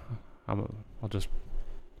 okay, I'll just...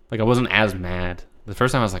 Like, I wasn't as mad. The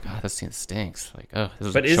first time I was like, oh, this scene stinks. Like, oh, this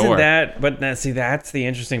is But a isn't chore. that... But now, see, that's the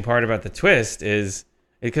interesting part about the twist is...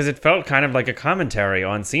 Because it felt kind of like a commentary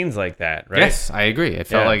on scenes like that, right? Yes, I agree. It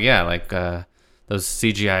felt Yeah. like those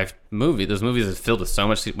CGI movies. Those movies are filled with so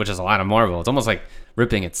much, which is a lot of Marvel. It's almost like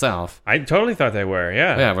ripping itself. I totally thought they were,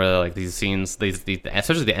 yeah. Yeah, where like these scenes,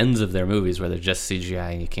 especially the ends of their movies, where they're just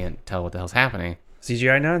CGI and you can't tell what the hell's happening,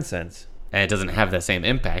 CGI nonsense. and it doesn't have the same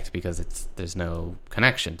impact because there's no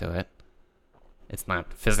connection to it. It's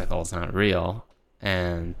not physical. It's not real,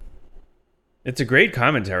 and It's a great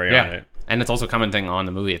commentary on it. and it's also commenting on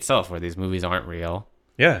the movie itself, where these movies aren't real,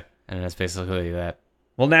 Yeah. and it's basically that.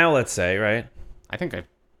 Well, now let's say, right? I think I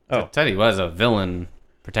Oh. said he was a villain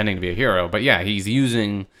pretending to be a hero, but yeah, he's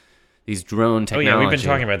using these drone Oh technology. yeah, we've been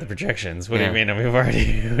talking about the projections. What do you Yeah. mean?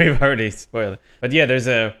 we've already spoiled it. But yeah, there's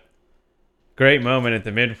a great moment at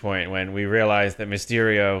the midpoint when we realize that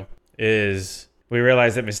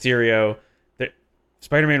that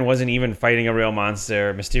Spider-Man wasn't even fighting a real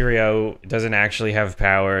monster. Mysterio doesn't actually have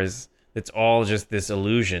powers. It's all just this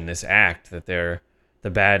illusion, this act that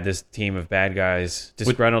this team of bad guys,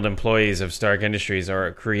 disgruntled employees of Stark Industries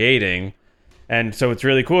are creating. And so it's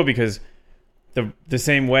really cool because the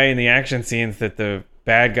same way in the action scenes that the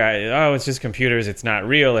bad guy, oh, it's just computers, it's not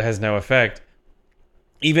real, it has no effect.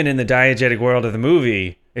 Even in the diegetic world of the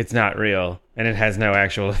movie, it's not real and it has no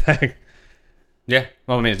actual effect. Yeah,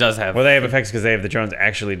 well, I mean, it does have. Well, they have effects because they have the drones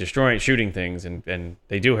actually shooting things, and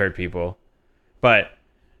they do hurt people. But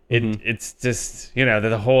it's just,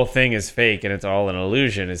 the whole thing is fake and it's all an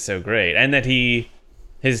illusion is so great. And that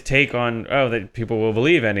his take on, that people will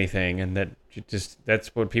believe anything and that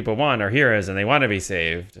that's what people want, are heroes and they want to be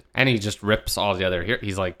saved. And he just rips all the other.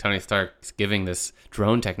 He's like Tony Stark's giving this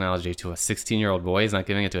drone technology to a 16-year-old boy. He's not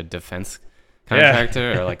giving it to a defense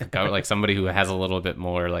contractor or like somebody who has a little bit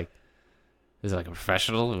more like. Is it like a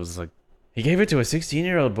professional? It was like He gave it to a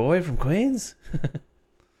 16-year-old boy from Queens?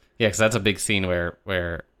 yeah, because that's a big scene where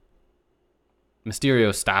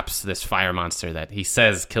Mysterio stops this fire monster that he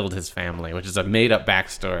says killed his family, which is a made-up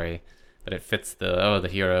backstory, but it fits the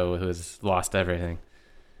hero who has lost everything,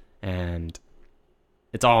 and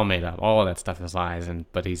it's all made up. All of that stuff is lies,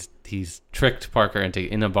 but he's tricked Parker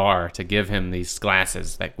in a bar to give him these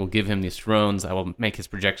glasses that will give him these drones that will make his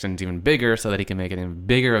projections even bigger, so that he can make an even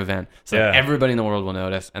bigger event, so that everybody in the world will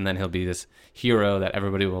notice, and then he'll be this hero that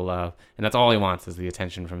everybody will love, and that's all he wants is the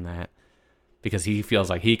attention from that, because he feels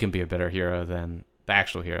like he can be a better hero than the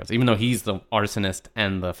actual heroes, even though he's the arsonist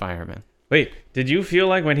and the fireman. Wait, did you feel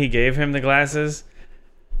like when he gave him the glasses,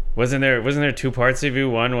 wasn't there two parts of you?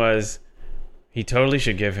 One was he totally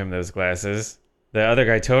should give him those glasses, the other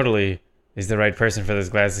guy totally is the right person for those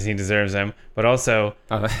glasses. He deserves them. But also,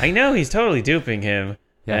 I know he's totally duping him,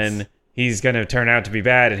 Yes. and he's going to turn out to be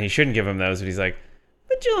bad, and he shouldn't give him those. But he's like,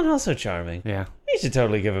 but Gyllenhaal's so charming. Yeah. You should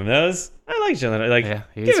totally give him those. I like Gyllenhaal. Like, Yeah,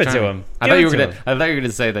 he give is it to charming. him. I Give thought it you were to gonna. him. I thought you were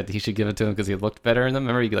gonna say that he should give it to him because he looked better in them.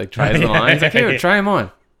 Remember, he like tries them on. He's like, "Here, try them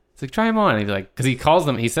on." It's like, "Try them on." And he's like, because he calls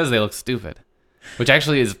them. He says they look stupid, which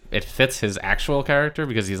actually is it fits his actual character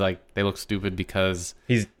because he's like they look stupid because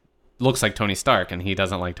He's looks like Tony Stark and he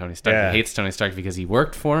doesn't like Tony Stark. Yeah. He hates Tony Stark because he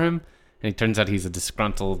worked for him. And it turns out he's a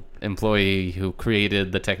disgruntled employee who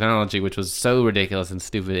created the technology, which was so ridiculous and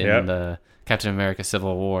stupid Yep. in the Captain America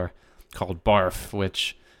Civil War, called BARF,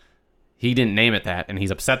 which he didn't name it that, and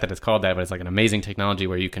he's upset that it's called that, but it's like an amazing technology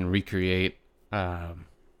where you can recreate. I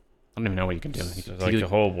don't even know what you can do. like the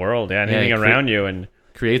whole world, anything he around you. And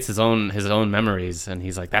creates his own memories, and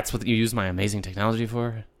he's like, "That's what you use my amazing technology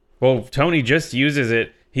for." well, Tony just uses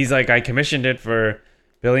it. He's like, I commissioned it for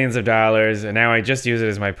billions of dollars, and now I just use it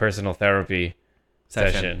as my personal therapy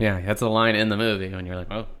session. Yeah, that's a line in the movie when you're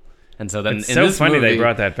like, "Oh." And so then It's in so this funny movie, they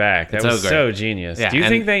brought that back. That It's was so so great. genius. Yeah, Do you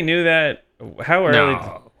and- think they knew that? How early?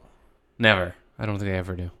 No, never. I don't think they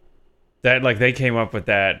ever do. That like they came up with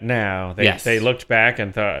that now. Yes. They looked back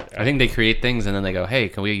and thought I think they create things and then they go, "Hey,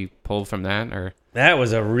 can we pull from that?" Or that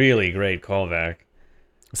was a really great callback.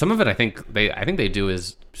 some of it. I think they do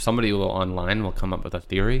is somebody will online will come up with a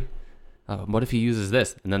theory. What if he uses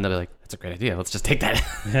this? And then they'll be like, "That's a great idea. Let's just take that."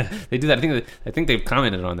 They do that. I think they've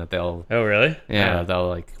commented on that. They'll Oh, really? they'll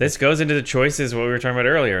like. This goes into the choices what we were talking about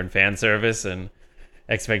earlier in fan service and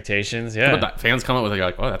expectations. Yeah. But fans come up with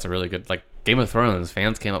like, "Oh, that's a really good like." Game of Thrones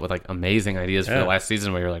fans came up with like amazing ideas for Yeah. the last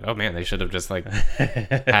season where you're like, oh man, they should have just like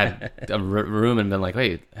had a room and been like,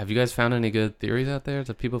 wait, have you guys found any good theories out there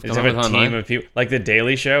that people have Just come have up a with team online? of people like the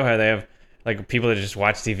Daily Show, how they have like people that just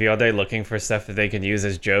watch TV all day looking for stuff that they can use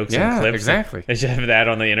as jokes and Yeah, clips. exactly. They should have that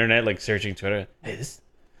on the internet, like searching Twitter. Hey, this.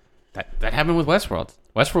 That happened with Westworld.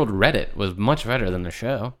 Westworld Reddit was much better than the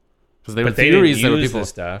show because they were But they didn't theories that were use people. this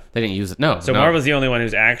stuff. They didn't use it. No. So no. Marvel's the only one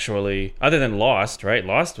who's actually, other than Lost, right?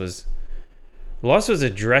 Lost was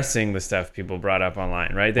addressing the stuff people brought up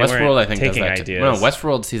online, right? They Westworld, weren't I think, taking does that ideas. too. No,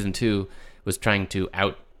 Westworld season 2 was trying to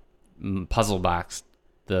out puzzle box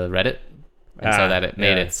the Reddit, and so that it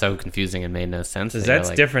made yeah. it so confusing and made no sense. Because that you're that's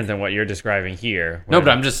like- different than what you're describing here. No, where-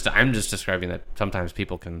 but I'm just describing that sometimes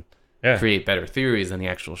people can yeah. create better theories than the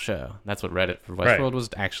actual show. That's what Reddit for Right. Westworld was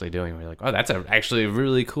actually doing. Where you're like, oh, that's actually a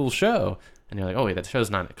really cool show, and you're like, oh wait, that show's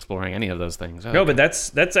not exploring any of those things. Oh, No, okay. but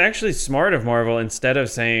that's actually smart of Marvel. Instead of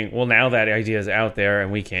saying, "Well, now that idea is out there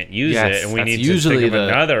and we can't use Yes, it, and we that's need to usually think of the-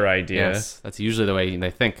 another idea." yes, that's usually the way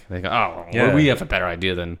they think. They go, oh, Yeah. well, we have a better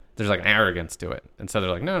idea than there's like an arrogance to it, and so they're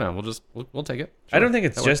like, no, we'll take it. I Sure, don't think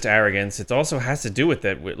it's that just arrogance. It also has to do with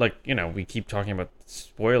that. Like, you know, we keep talking about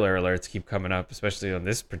spoiler alerts keep coming up, especially on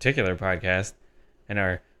this particular podcast, and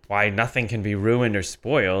our why nothing can be ruined or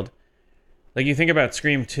spoiled. Like, you think about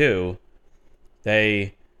Scream 2,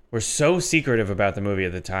 they were so secretive about the movie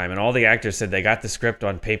at the time, and all the actors said they got the script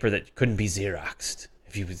on paper that couldn't be Xeroxed.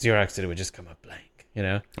 If you Xeroxed it, it would just come up blank, you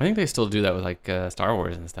know? I think they still do that with like Star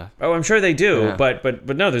Wars and stuff. Oh, I'm sure they do, Yeah. but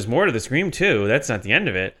no, there's more to the Scream 2. That's not the end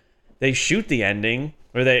of it. They shoot the ending,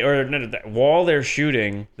 while they're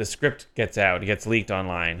shooting, the script gets out, it gets leaked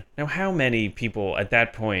online. Now, how many people at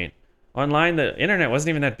that point online? The internet wasn't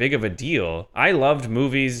even that big of a deal. I loved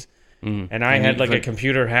movies, and I And had you like a could-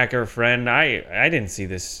 computer hacker friend. I didn't see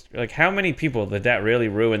this. Like, how many people did that really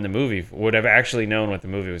ruin the movie? Would have actually known what the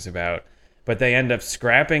movie was about, but they end up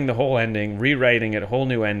scrapping the whole ending, rewriting it, whole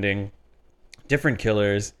new ending, different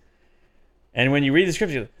killers. And when you read the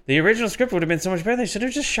script, the original script would have been so much better. They should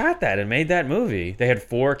have just shot that and made that movie. They had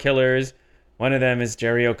 4 killers. One of them is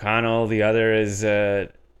Jerry O'Connell. The other is, I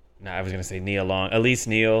was going to say Elise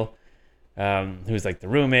Neal, who's like the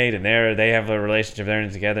roommate. And they have a relationship. They're in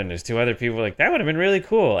together. And there's 2 other people. Like, that would have been really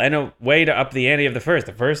cool. And a way to up the ante of the first.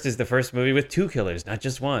 The first is the first movie with 2 killers, not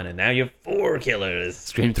just 1. And now you have 4 killers.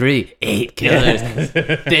 Scream 3, 8 killers.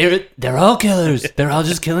 they're all killers. They're all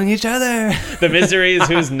just killing each other. The Misery is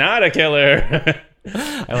who's not a killer.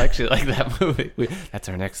 I actually like that movie. That's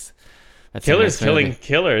our next. That's our Killers next killing movie.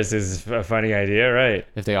 killers is a funny idea, right?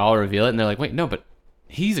 If they all reveal it and they're like, wait, no, but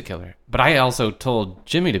he's a killer. But I also told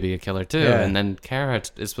Jimmy to be a killer too, Yeah. and then Kara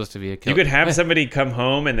is supposed to be a killer. You could have somebody come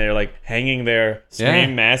home and they're like hanging their Scream Yeah.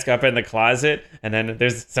 mask up in the closet, and then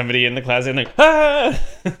there's somebody in the closet and like, ah!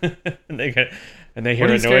 and they hear What are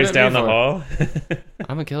a you scared noise of down me the for? hall.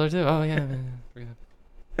 I'm a killer too. Oh yeah.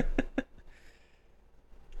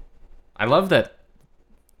 I love that.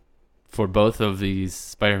 For both of these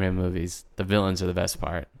Spider-Man movies, the villains are the best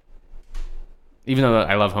part. Even though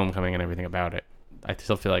I love Homecoming and everything about it, I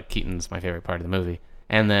still feel like Keaton's my favorite part of the movie.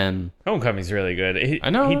 And then Homecoming's really good. I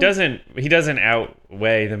know he doesn't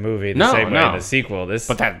outweigh the movie the same way in the sequel. That's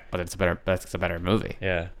a better movie.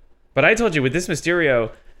 Yeah, but I told you with this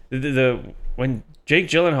Mysterio, when Jake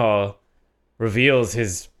Gyllenhaal reveals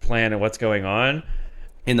his plan and what's going on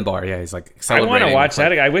In the bar, yeah, he's like I celebrating. want to watch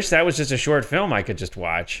that. I wish that was just a short film I could just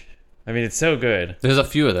watch. I mean, it's so good. There's a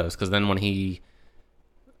few of those because then when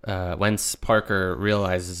once Parker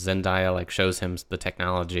realizes Zendaya like shows him the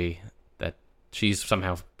technology that she's come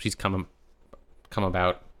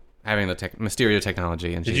about having the Mysterio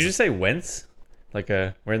technology, and Did you just say Wentz? Like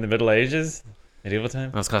we're in the Middle Ages, medieval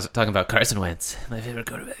time. I was talking about Carson Wentz, my favorite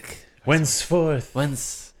quarterback. Whenceforth,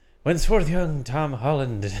 young Tom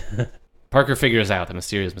Holland. Parker figures out that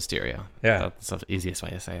Mysterio is Mysterio. Yeah. That's the easiest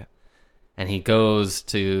way to say it. And he goes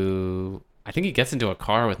to, I think he gets into a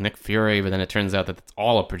car with Nick Fury, but then it turns out that it's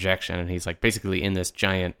all a projection, and he's like basically in this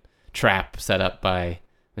giant trap set up by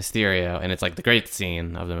Mysterio, and it's like the great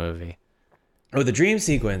scene of the movie. Oh, the dream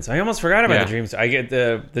sequence. I almost forgot about the dreams. I get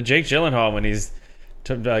the Jake Gyllenhaal when he's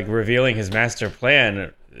like revealing his master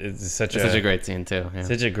plan. It's such a great scene too. Yeah.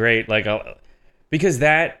 Such a great because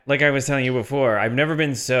that, like I was telling you before, I've never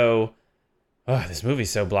been so. Oh, this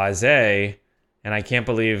movie's so blasé, and I can't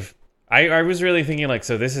believe. I was really thinking like,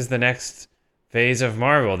 so this is the next phase of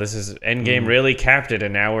Marvel. This is Endgame really capped it,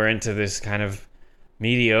 and now we're into this kind of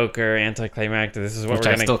mediocre anticlimactic. This is what Which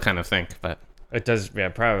I still kind of think, but it does, yeah,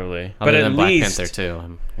 probably. Other but than at Black least, Panther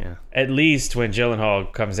too, yeah. At least when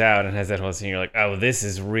Gyllenhaal comes out and has that whole scene, you're like, oh, this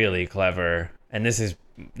is really clever, and this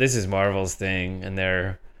is Marvel's thing, and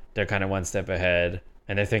they're kind of one step ahead,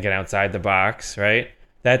 and they're thinking outside the box, right?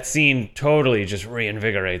 That scene totally just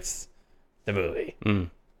reinvigorates the movie.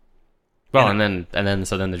 Well, and then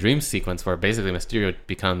the dream sequence where basically Mysterio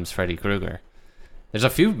becomes Freddy Krueger. There's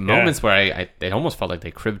a few moments where it almost felt like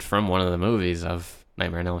they cribbed from one of the movies of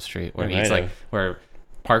Nightmare on Elm Street, where where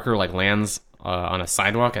Parker like lands on a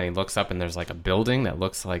sidewalk and he looks up and there's like a building that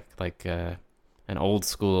looks like an old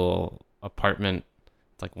school apartment.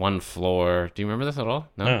 It's like one floor. Do you remember this at all?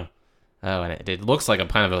 No. Oh, and it looks like a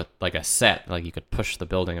kind of a set, like you could push the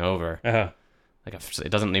building over.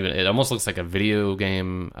 It doesn't even. It almost looks like a video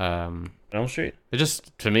game. Elm Street. It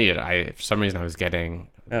just, to me, for some reason I was getting.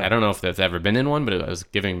 I don't know if that's ever been in one, but it was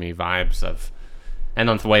giving me vibes of. And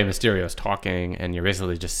on the way Mysterio's talking, and you're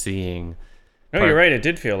basically just seeing. No, you're right. It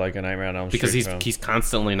did feel like a Nightmare on Elm Street because he's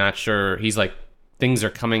constantly not sure. He's like things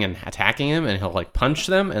are coming and attacking him, and he'll like punch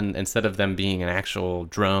them, and instead of them being an actual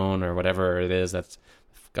drone or whatever it is that's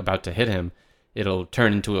about to hit him, it'll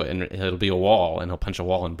turn into it'll be a wall, and he'll punch a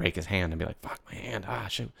wall and break his hand and be like, "Fuck my hand,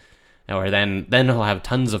 shoot!" Or then he'll have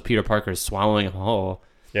tons of Peter Parkers swallowing him whole.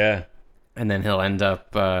 Yeah. And then he'll end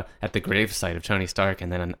up at the gravesite of Tony Stark,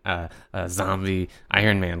 and then a zombie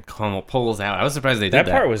Iron Man pulls out. I was surprised they did that.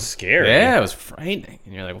 That part was scary. Yeah, it was frightening.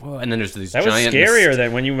 And you're like, whoa. And then there's these giant... That was scarier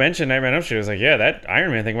than when you mentioned Nightmare on Elm Street. I was like, yeah, that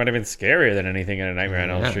Iron Man thing might have been scarier than anything in a Nightmare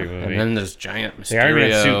on Elm Street movie. And then there's giant Mysterio. The Iron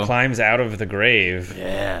Man suit climbs out of the grave.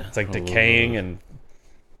 Yeah. It's like decaying and...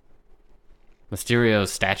 Mysterio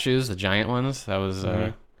statues, the giant ones. That was...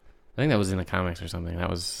 I think that was in the comics or something. I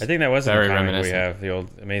think that was in the comic we have, the old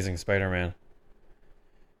Amazing Spider-Man.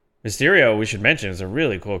 Mysterio, we should mention, is a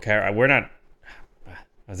really cool character. I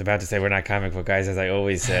was about to say we're not comic book guys, as I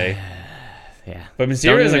always say. Yeah. But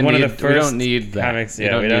Mysterio is like one of the first we don't need that. comics. We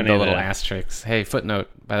don't need the little asterisks. Hey, footnote,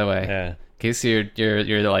 by the way. Yeah. In case you're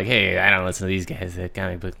like, hey, I don't listen to these guys, the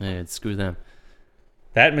comic book nerds, screw them.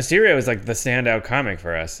 That Mysterio is like the standout comic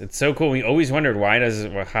for us. It's so cool. We always wondered, why does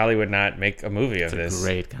Hollywood not make a movie of this? It's a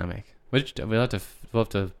great comic. Which we'll have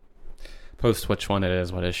to post which one it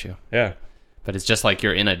is, what issue. Yeah. But it's just like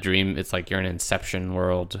you're in a dream. It's like you're in Inception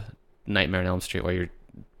world, Nightmare on Elm Street, where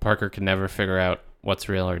Parker can never figure out what's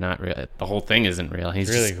real or not real. The whole thing isn't real. He's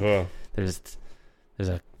really cool. There's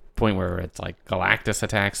a point where it's like Galactus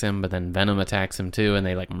attacks him, but then Venom attacks him too, and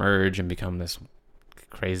they like merge and become this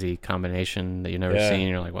crazy combination that you've never seen.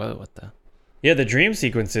 You're like, whoa, what the? Yeah, the dream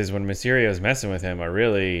sequences when Mysterio's messing with him are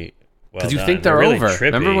really because you think they're really over.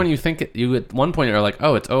 Trippy. Remember when you think you at one point you're like,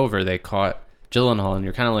 oh, it's over. They caught Gyllenhaal, and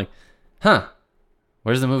you're kind of like, huh,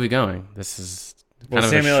 where's the movie going? This is kind of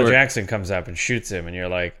Samuel L. Jackson comes up and shoots him, and you're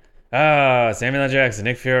like, oh, Samuel L. Jackson,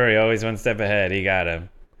 Nick Fury, always one step ahead. He got him.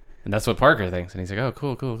 And that's what Parker thinks, and he's like, oh,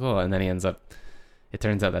 cool. And then he ends up. It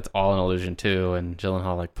turns out that's all an illusion too, and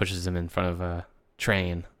Gyllenhaal like pushes him in front of a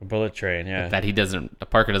train, a bullet train, yeah. That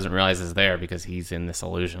Parker doesn't realize is there because he's in this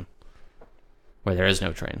illusion where there is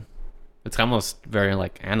no train. It's almost very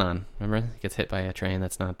like Anon. Remember, he gets hit by a train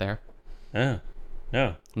that's not there. Oh,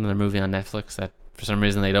 no. Another movie on Netflix that for some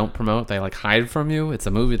reason they don't promote. They like hide from you. It's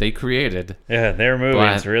a movie they created. Yeah, their movie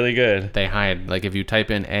is really good. They hide. Like if you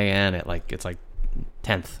type in AN, it's like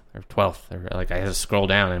 10th or 12th, or like I have to scroll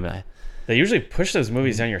down and They usually push those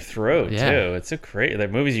movies down your throat Yeah. too. It's so crazy.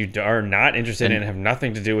 Like movies you are not interested in have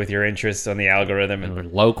nothing to do with your interests on the algorithm. And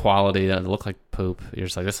and low quality that look like poop. You're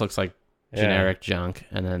just like, this looks like generic junk.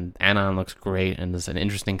 And then Anon looks great and it's an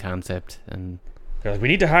interesting concept. And they're like, we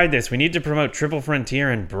need to hide this. We need to promote Triple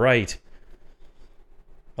Frontier and Bright.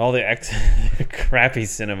 All the crappy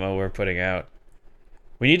cinema we're putting out.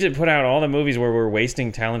 We need to put out all the movies where we're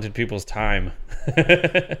wasting talented people's time.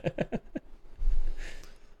 that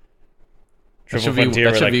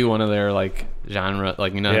should be one of their like genre,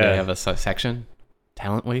 like Yeah. they have a section,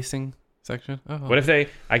 talent wasting section. Oh, What if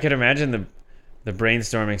I could imagine the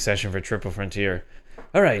brainstorming session for Triple Frontier.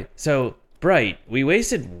 All right, so Bright, we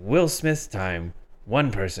wasted Will Smith's time.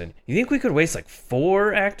 One person. You think we could waste like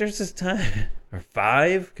 4 actors this time? Or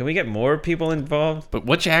 5? Can we get more people involved? But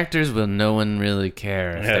which actors will no one really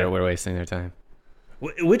care if we're wasting their time?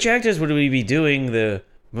 Which actors would we be doing the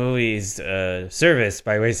movie's service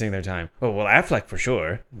by wasting their time? Oh, well, Affleck for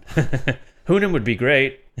sure. Hunnam would be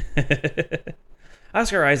great.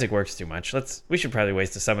 Oscar Isaac works too much. We should probably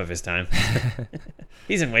waste some of his time.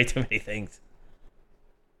 He's in way too many things.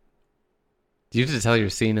 You have to tell your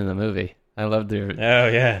scene in the movie. I loved your. Oh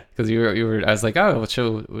yeah, because you were. I was like, oh, what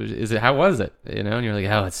show is it? How was it? You know, and you're like,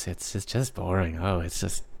 oh, it's just boring. Oh, it's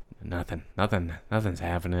just nothing's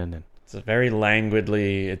happening. And it's very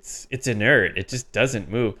languidly. It's inert. It just doesn't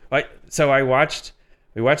move. We watched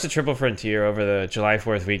the Triple Frontier over the July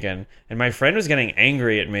 4th weekend, and my friend was getting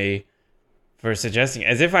angry at me for suggesting,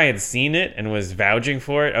 as if I had seen it and was vouching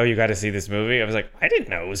for it. Oh, you got to see this movie. I was like, I didn't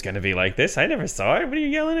know it was going to be like this. I never saw it. What are you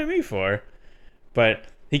yelling at me for? But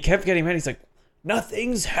he kept getting mad. He's like,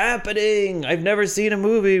 nothing's happening. I've never seen a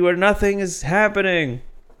movie where nothing is happening.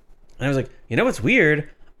 And I was like, you know what's weird?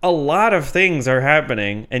 A lot of things are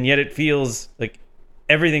happening, and yet it feels like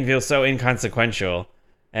everything feels so inconsequential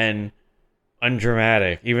and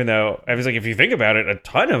undramatic. Even though, I was like, if you think about it, a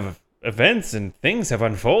ton of events and things have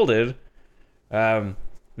unfolded.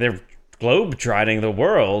 They're globe-trotting the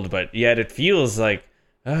world, but yet it feels like,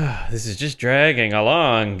 this is just dragging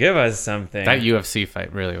along. Give us something. that UFC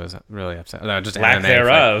fight really was really upset. No, just Lack MMA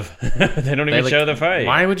thereof. They don't even show the fight.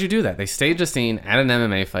 Why would you do that? They staged a scene at an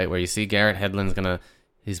MMA fight where you see Garrett Hedlund's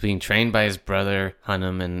he's being trained by his brother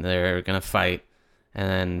Hunnam, and they're gonna fight.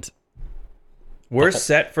 And We're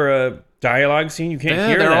set for a dialogue scene. You can't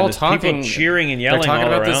hear they're them. all There's talking, people cheering and yelling they're talking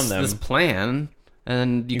all about around them. this plan,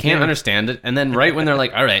 and you can't can't- understand it. And then right when they're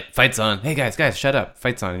like, "All right, fight's on," hey guys, shut up,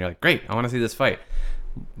 fight's on, and you're like, "Great, I want to see this fight."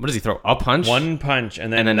 What does he throw? A punch? One punch,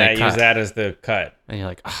 and then, And then they use cut. that as the cut. And you're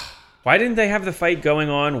like, ah. Why didn't they have the fight going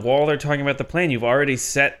on while they're talking about the plan? You've already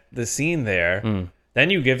set the scene there. Then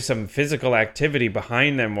you give some physical activity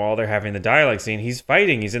behind them while they're having the dialogue scene. He's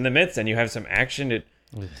fighting. He's in the midst, and you have some action.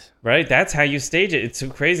 Right? That's how you stage it. It's so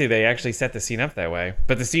crazy they actually set the scene up that way.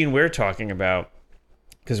 But the scene we're talking about,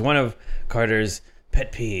 because one of Carter's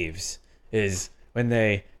pet peeves is when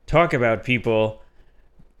they talk about people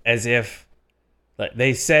as if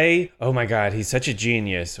they say, oh my God, he's such a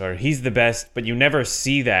genius, or he's the best, but you never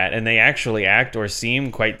see that, and they actually act or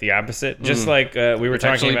seem quite the opposite. Just like we were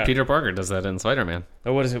talking Actually, about. Peter Parker does that in Spider-Man,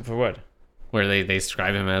 Oh, what is it for what? where they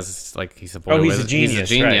describe him as like he's a boy. Oh, he's a with- genius. He's a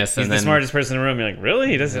genius, Right. and He's then the smartest person in the room. You're like, really?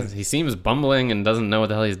 He doesn't. he seems bumbling and doesn't know what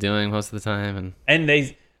the hell he's doing most of the time. And And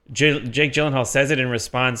Jake Gyllenhaal says it in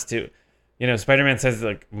response to, Spider-Man says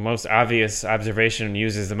like most obvious observation and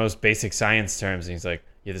uses the most basic science terms. And he's like,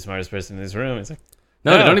 you're the smartest person in this room. It's like,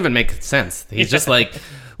 no, they don't even make sense. He's just like,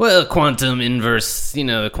 well, quantum inverse,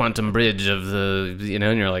 the quantum bridge of the,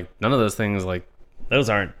 and you're like, none of those things, like, those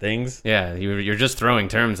aren't things. yeah, you're just throwing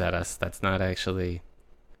terms at us. That's not actually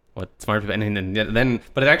what smart people. And then,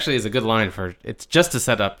 but it actually is a good line for. It's just to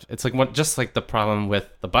set up. It's like just like the problem with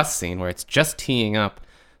the bus scene, where it's just teeing up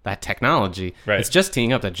that technology. Right. It's just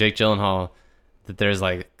teeing up that Jake Gyllenhaal, that there's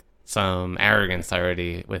like some arrogance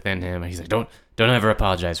already within him, and he's like, don't ever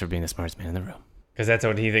apologize for being the smartest man in the room. Because that's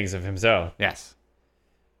what he thinks of himself. Yes.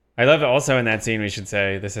 I love it also in that scene, we should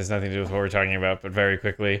say, this has nothing to do with what we're talking about, but very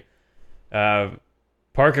quickly,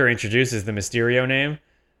 Parker introduces the Mysterio name,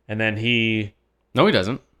 and then No, he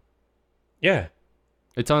doesn't. yeah.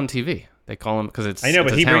 It's on TV. They call him because it's. I know,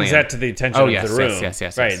 it's but he Italian. brings that to the attention Oh, of yes, the room.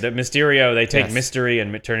 yes. Right, the Mysterio, they take Yes. mystery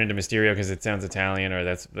and turn into Mysterio because it sounds Italian, or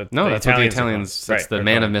that's No, the that's what the Italians are called. Italians. That's the they're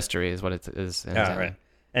man called. of mystery, is what it is. In Oh, Italian. right.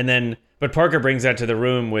 And then, but Parker brings that to the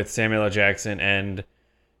room with Samuel L. Jackson and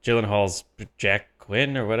Gyllenhaal's Jack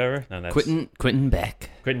Quinn or whatever. No, that's Quentin Beck.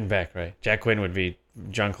 Quentin Beck, right? Jack Quinn would be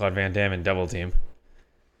Jean-Claude Van Damme in Double Team.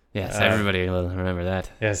 Yes, everybody will remember that.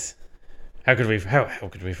 Yes. How could we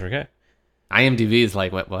forget? IMDb is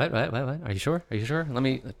like, what? Are you sure? Let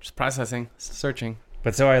me, just processing, searching.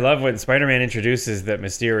 But so I love when Spider-Man introduces that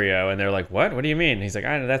Mysterio, and they're like, "What? What do you mean?" And he's like,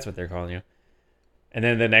 "I know that's what they're calling you." And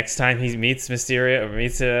then the next time he meets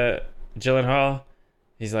Gyllenhaal,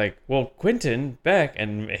 he's like, "Well, Quentin Beck,"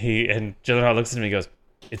 and Gyllenhaal looks at him and he goes,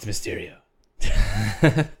 "It's Mysterio."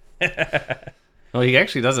 Well, he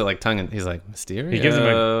actually does it like tongue, and he's like, Mysterio? He gives him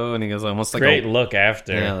and he goes almost like great look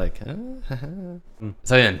after. Yeah, like,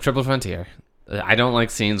 So yeah, Triple Frontier. I don't like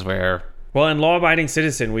scenes where... Well, in Law Abiding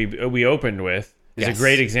Citizen, we opened with, is Yes. a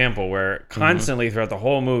great example where constantly throughout the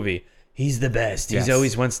whole movie, he's the best. He's Yes.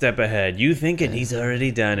 always one step ahead. You think it, he's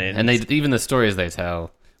already done it. And even the stories they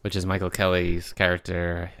tell, which is Michael Kelly's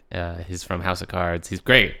character, he's from House of Cards. He's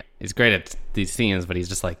great. He's great at these scenes, but he's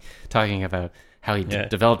just like talking about how he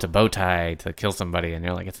developed a bow tie to kill somebody, and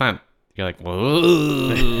you're like, it's not. You're like,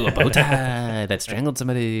 whoa, a bow tie that strangled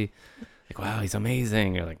somebody. Like, wow, he's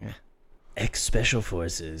amazing. You're like, Ex-Special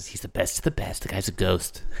Forces. he's the best of the best. The guy's a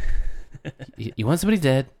ghost. You want somebody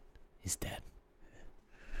dead? He's dead.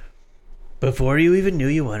 Before you even knew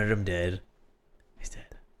you wanted him dead, he's dead.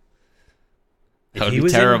 That would be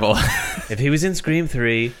terrible. If he was in Scream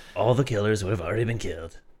 3, all the killers would have already been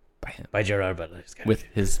killed By him. by Gerard Butler's character. With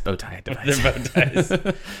his bow tie device. Their bow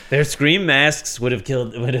ties. Their Scream masks would have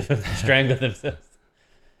strangled themselves.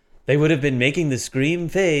 They would have been making the Scream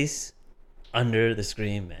face under the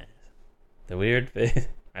Scream mask. The weird face.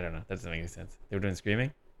 I don't know. That doesn't make any sense. They were doing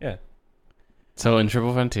screaming? Yeah. So in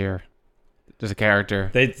Triple Frontier, there's a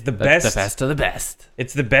character. It's the that's best. the best of the best.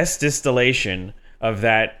 It's the best distillation of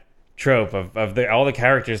that trope of all the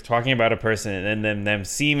characters talking about a person and then them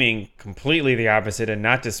seeming completely the opposite and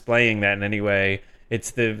not displaying that in any way.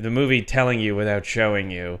 It's the movie telling you without showing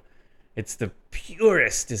you. It's the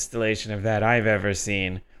purest distillation of that I've ever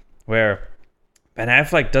seen, where Ben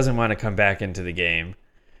Affleck doesn't want to come back into the game,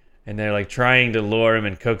 and they're like trying to lure him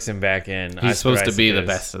and coax him back in. He's supposed to be the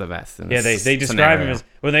best of the best. In Yeah, this they describe him scenario. as,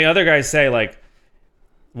 when the other guys say, like,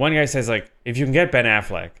 one guy says, like, if you can get Ben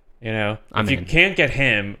Affleck, you know, I'm if you in. can't get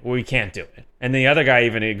him, we can't do it. And the other guy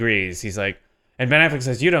even agrees. He's like, and Ben Affleck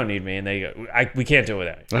says, you don't need me. And they go, we can't do it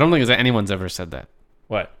without you. I don't think anyone's ever said that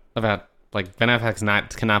What? about, like, Ben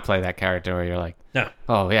Affleck's cannot play that character where you're like, No.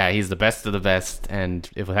 oh yeah, he's the best of the best, and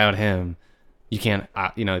if without him, you can't,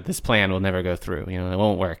 this plan will never go through. You know, it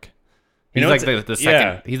won't work. He's You know like what's- the second.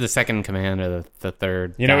 yeah. He's the second commander, the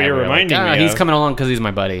third. You know what guy you're where reminding like, me he's of? coming along because he's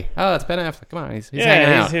my buddy. Oh, it's Ben Affleck. Come on, he's hanging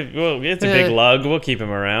out. Well, it's a big lug. We'll keep him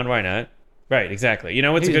around. Why not? Right, exactly. You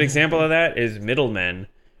know what's a good example of that is Middlemen.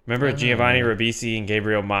 Remember Giovanni Ribisi and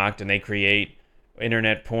Gabriel Macht, and they create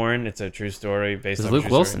internet porn. It's a true story based on Luke true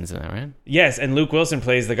story. Wilson's in that, right? Yes, and Luke Wilson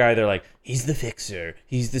plays the guy. They're like, he's the fixer.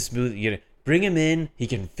 He's the smooth. You know, bring him in. He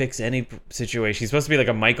can fix any situation. He's supposed to be like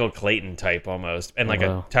a Michael Clayton type almost, and like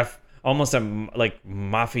wow. a tough, almost a like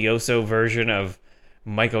mafioso version of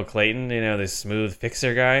Michael Clayton. You know, this smooth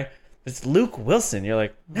fixer guy. It's Luke Wilson. You're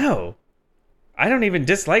like, no, I don't even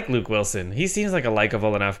dislike Luke Wilson. He seems like a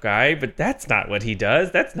likable enough guy, but that's not what he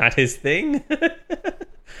does. That's not his thing.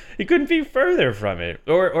 He couldn't be further from it.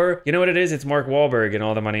 Or you know what it is? It's Mark Wahlberg in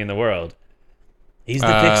All the Money in the World. He's the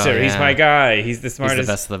fixer. He's yeah. my guy. He's the He's smartest.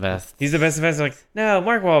 the best of the best. He's the best of the best. Like, no,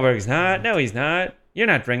 Mark Wahlberg's not. No, he's not. You're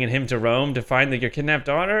not bringing him to Rome to find your kidnapped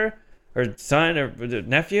daughter or son or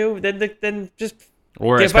nephew. Then just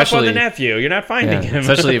Or give up on especially the nephew. You're not finding him.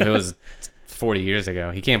 especially if it was 40 years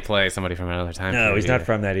ago. He can't play somebody from another time. No, period he's not either.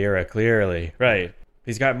 from that era, clearly. Right.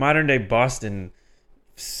 He's got modern day Boston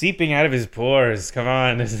seeping out of his pores. Come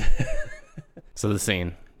on. So the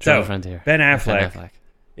scene. So, Triple Frontier. Ben Affleck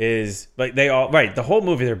is like the whole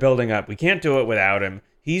movie they're building up. We can't do it without him.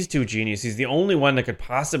 He's too genius. He's the only one that could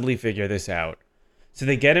possibly figure this out. So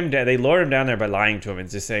they get him down. They lure him down there by lying to him and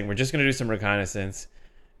just saying, "We're just going to do some reconnaissance.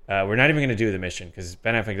 We're not even going to do the mission because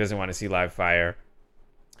Ben Affleck doesn't want to see live fire."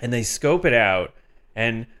 And they scope it out,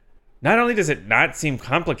 and not only does it not seem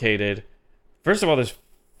complicated. First of all, there's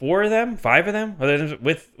 5 of them. Well,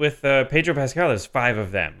 with Pedro Pascal, there's 5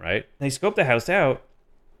 of them, right? They scope the house out.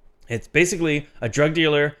 It's basically a drug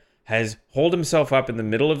dealer has holed himself up in the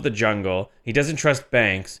middle of the jungle. He doesn't trust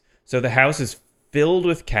banks, so the house is filled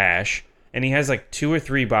with cash, and he has like 2 or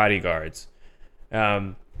 3 bodyguards.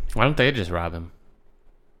 Why don't they just rob him?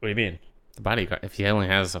 What do you mean? The bodyguard. If he only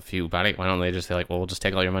has a few why don't they just say like, well, we'll just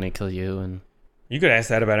take all your money, kill you, and You could ask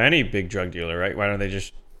that about any big drug dealer, right? Why don't they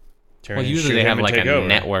just turn? well, and usually shoot they him have and like take a over?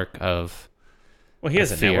 network of. Well, he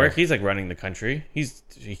has a fear. network. He's like running the country. He's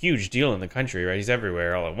a huge deal in the country, right? He's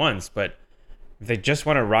everywhere all at once. But if they just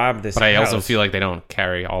want to rob this, But I also house- feel like they don't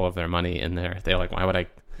carry all of their money in there. They're like, why would I?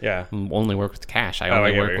 Yeah. only work with cash. I I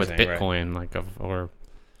only get what work you're with saying, right. Bitcoin,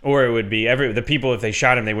 Or it would be the people, if they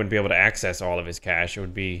shot him, they wouldn't be able to access all of his cash. It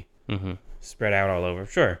would be spread out all over.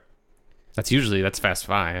 Sure. that's Fast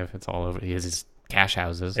Five. It's all over. He has his cash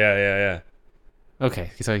houses. Yeah.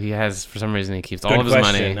 Okay, so he has, for some reason, he keeps all Good of his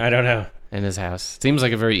question. money I don't know. in his house. Seems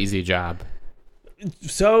like a very easy job.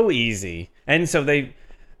 So easy. And so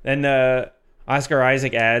Oscar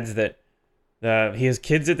Isaac adds that he has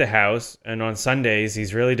kids at the house, and on Sundays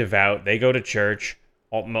he's really devout. They go to church.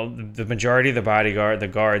 The majority of the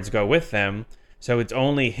guards go with them. So it's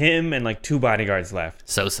only him and like 2 bodyguards left.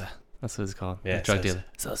 Sosa. That's what it's called. Yeah, The drug Sosa. dealer.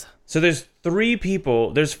 Sosa. So there's 3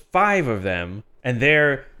 people. There's 5 of them, and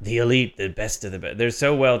they're the elite, the best of the best. They're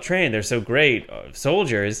so well trained. They're so great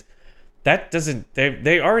soldiers. That doesn't.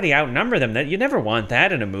 They already outnumber them. That you never want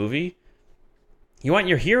that in a movie. You want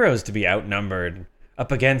your heroes to be outnumbered,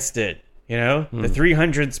 up against it. You know, the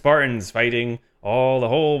 300 Spartans fighting the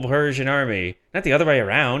whole Persian army, not the other way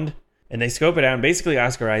around. And they scope it out, and basically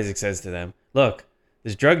Oscar Isaac says to them, "Look,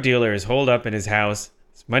 this drug dealer is holed up in his house.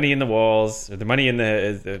 There's money in the walls, or the money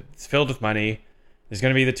it's filled with money. There's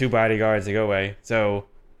going to be the 2 bodyguards. They go away. So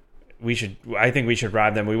I think we should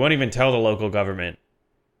rob them. We won't even tell the local government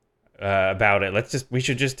about it. We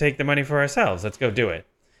should just take the money for ourselves. Let's go do it."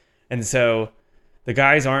 And so the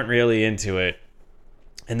guys aren't really into it.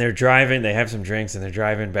 And they're driving, they have some drinks, and they're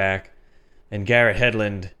driving back. And Garrett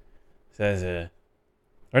Hedlund says,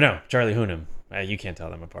 Charlie Hunnam. You can't tell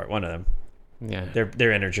them apart. One of them. Yeah.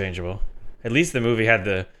 They're interchangeable. At least the movie had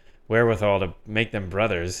the wherewithal to make them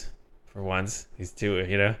brothers for once. These 2,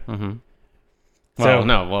 you know? Mm-hmm. So-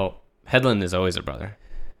 Well, Headland is always a brother.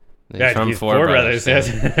 He's He's 4 brothers. so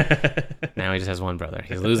Yes. now he just has 1 brother.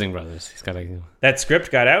 He's losing brothers. He's got to... That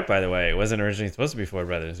script got out, by the way. It wasn't originally supposed to be 4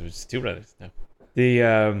 brothers. It was just 2 brothers. No.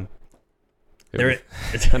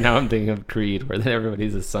 Now I'm thinking of Creed, where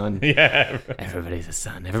everybody's a son. Yeah. Everybody's a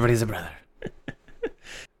son. Everybody's a brother.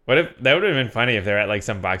 What if that would have been funny if they're at like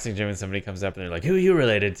some boxing gym and somebody comes up and they're like, "Who are you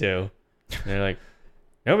related to?" And they're like,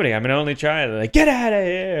 "Nobody. I'm an only child." They're like, "Get out of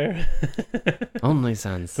here." Only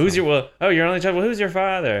sons. You're only child. Well, who's your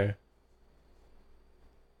father?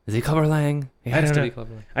 Is he Clubber Lang? He I has don't to know. be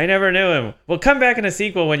Clubber Lang. I never knew him. Well, come back in a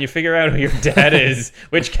sequel when you figure out who your dad is,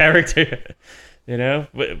 which character, you know?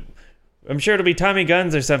 I'm sure it'll be Tommy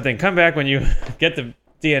Guns or something. Come back when you get the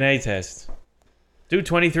DNA test. Do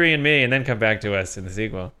 23andMe and then come back to us in the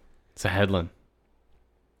sequel. So Headland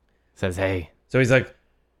says, "Hey." So he's like,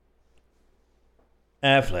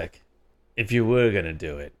 "Affleck, if you were going to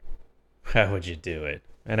do it, how would you do it?"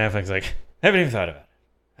 And Affleck's like, "I haven't even thought about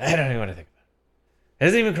it. I don't even want to think about it. It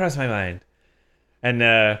doesn't even cross my mind." And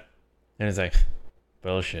it's like,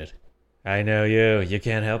 "Bullshit. I know you. You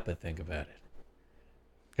can't help but think about it.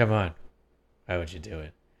 Come on. How would you do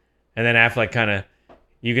it?" And then Affleck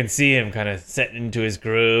you can see him kind of setting into his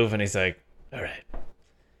groove, and he's like, "All right.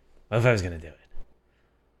 Well, if I was going to do it,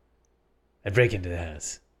 I'd break into the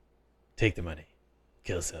house, take the money,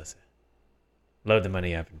 kill Sosa, load the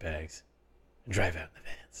money up in bags, and drive out in the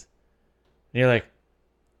vans." And you're like,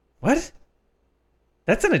 "What?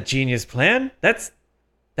 That's not a genius plan. That's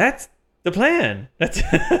the plan.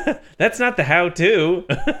 That's not the how-to."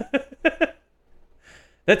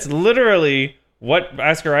 That's literally what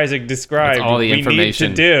Oscar Isaac described. That's all the we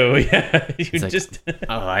information. need to do. Yeah, you It's like, just.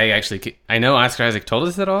 I know Oscar Isaac told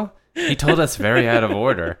us it all. He told us very out of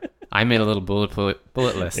order. I made a little bullet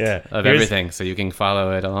list Yeah. of Here's- everything so you can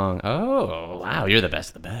follow it along. Oh, wow, you're the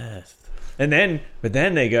best of the best. But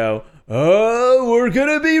then they go, "Oh, we're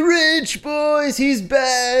gonna be rich, boys. He's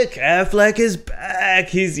back. Affleck is back.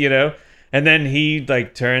 He's, And then he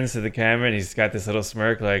like turns to the camera and he's got this little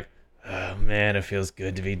smirk, like, "Oh man, it feels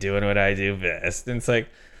good to be doing what I do best." And it's like,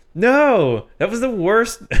 no, that was the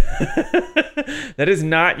worst. That is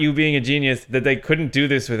not you being a genius. That they couldn't do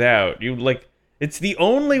this without you. Like, it's the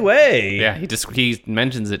only way. Yeah, he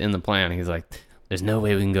mentions it in the plan. He's like, "There's no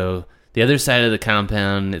way we can go. The other side of the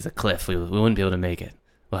compound is a cliff. We wouldn't be able to make it.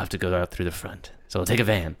 We'll have to go out through the front. So we'll take a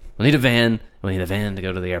van. We'll need a van. We'll need a van to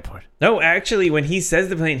go to the airport." No, actually, when he says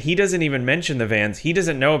the plan, he doesn't even mention the vans. He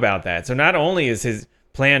doesn't know about that. So not only is his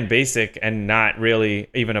plan basic and not really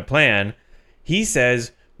even a plan, he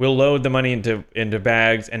says, "We'll load the money into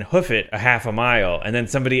bags and hoof it a half a mile." And then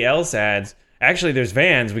somebody else adds, "Actually, there's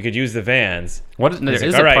vans. We could use the vans." There He's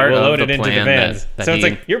is like, "All a right, part we'll of load the it into the plan vans." that So it's he-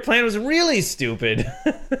 like, your plan was really stupid.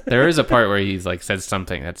 There is a part where he's like says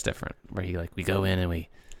something that's different, where we go in and we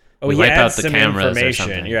He wipe out adds the some cameras or information.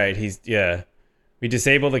 something. You're right. We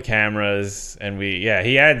disable the cameras and he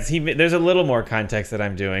adds. There's a little more context that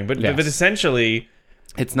I'm doing, but Yes. essentially,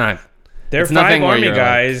 It's not. they're It's nothing 5 where army you're like-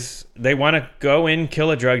 guys. They want to go in,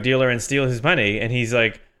 kill a drug dealer, and steal his money. And he's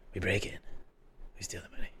like, We break in. We steal the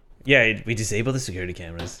money. Yeah, we disable the security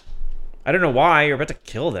cameras. I don't know why. You're about to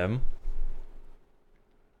kill them.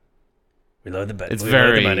 We load the money. It's we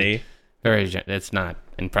load the very, money. it's not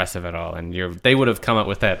impressive at all. And they would have come up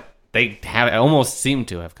with that. They have almost seem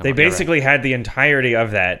to have come They up with basically had the entirety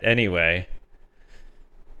of that anyway.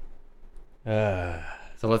 So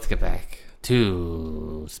let's get back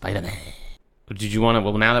to Spider-Man. Did you want to?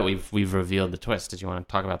 Well, now that we've revealed the twist, did you want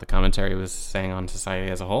to talk about the commentary it was saying on society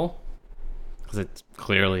as a whole? Because it's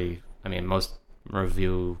clearly, I mean, most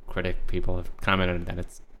review critic people have commented that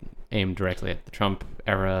it's aimed directly at the Trump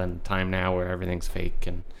era and time now where everything's fake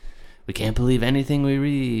and we can't believe anything we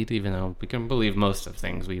read, even though we can believe most of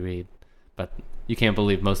things we read, but you can't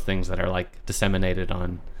believe most things that are like disseminated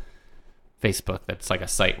on Facebook. That's like a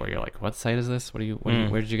site where you're like, what site is this? Where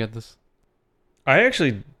did you get this? I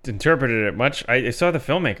actually interpreted it much. I saw the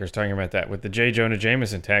filmmakers talking about that with the J. Jonah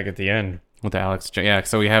Jameson tag at the end. With the yeah.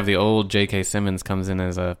 So we have the old J.K. Simmons comes in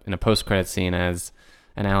in a post-credit scene as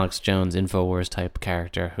an Alex Jones Infowars type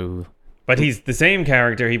character who. But he's the same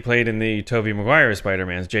character he played in the Tobey Maguire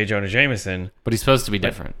Spider-Man's J. Jonah Jameson. But he's supposed to be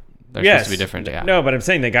different. They're supposed to be different. Yeah. No, but I'm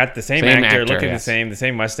saying they got the same Same actor, actor, looking yes. the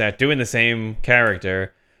same mustache, doing the same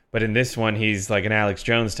character. But in this one, he's like an Alex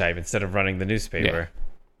Jones type instead of running the newspaper. Yeah.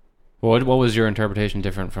 What was your interpretation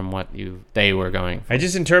different from what they were going for? I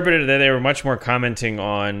just interpreted that they were much more commenting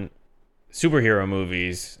on superhero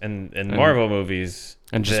movies and Marvel movies.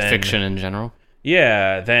 And just fiction in general?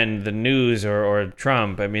 Yeah, than the news or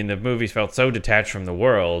Trump. I mean, the movies felt so detached from the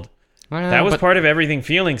world. That was part of everything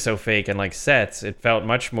feeling so fake and like sets. It felt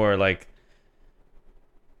much more like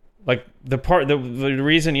the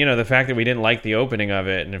reason, the fact that we didn't like the opening of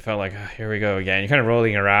it and it felt like, oh, here we go again. You're kind of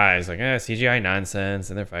rolling your eyes like, CGI nonsense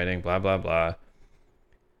and they're fighting, blah, blah, blah.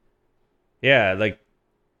 Yeah, like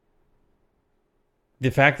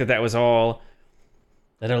the fact that was all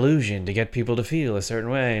an illusion to get people to feel a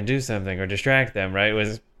certain way and do something or distract them, right?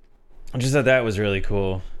 I just thought that was really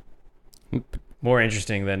cool. More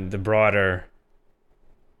interesting than the broader.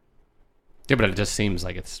 Yeah, but it just seems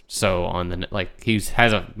like it's so on the like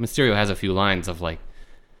Mysterio has a few lines of like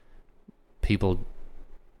people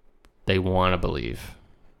they want to believe,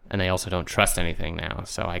 and they also don't trust anything now.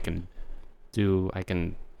 So I can What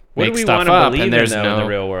make do we stuff want to up, believe and there's in, no in the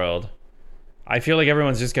real world? I feel like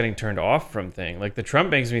everyone's just getting turned off from things. Like the Trump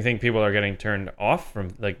makes me think people are getting turned off from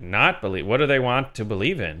like not believe. What do they want to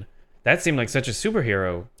believe in? That seemed like such a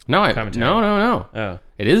superhero. Commentary. No. Oh,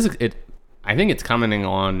 It is. I think it's commenting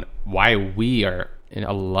on why we are in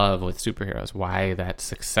love with superheroes. Why that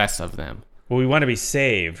success of them. well, we want to be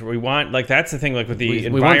saved. We want that's the thing. Like with the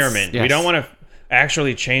We want- environment, yes. we don't want to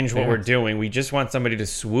actually change what Yeah. we're doing. We just want somebody to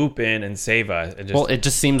swoop in and save us. And just, Well, it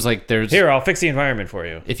just seems like there's here, I'll fix the environment for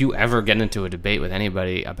you. if you ever get into a debate with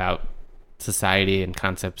anybody about society and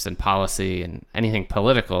concepts and policy and anything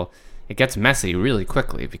political, it gets messy really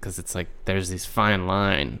quickly because it's like there's this fine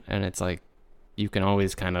line, and it's like you can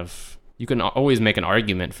always make an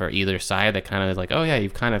argument for either side that kind of is like, oh yeah,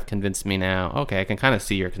 you've kind of convinced me now. Okay, I can kind of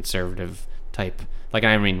see your conservative type. Like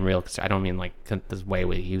I mean I don't mean like the way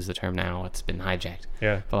we use the term now. It's been hijacked.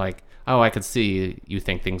 Yeah. But like, oh, I could see you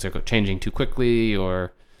think things are changing too quickly,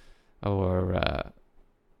 or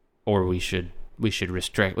we should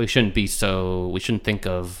restrict. We shouldn't think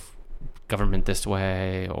of government this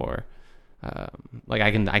way, or like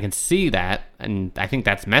I can see that, and I think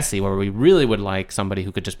that's messy. Where we really would like somebody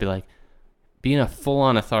who could just be like, being a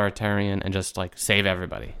full-on authoritarian and just like save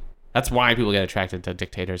everybody. That's why people get attracted to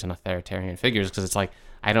dictators and authoritarian figures, because it's like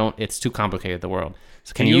it's too complicated, the world.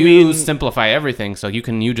 So can you simplify everything so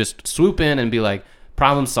you just swoop in and be like,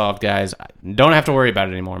 problem solved, guys. Don't have to worry about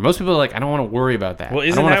it anymore. Most people are like, I don't want to worry about that. Well,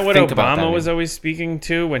 isn't that what Obama was always speaking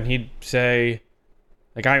to when he'd say,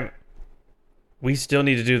 like, we still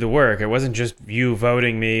need to do the work. It wasn't just you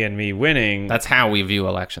voting me and me winning. That's how we view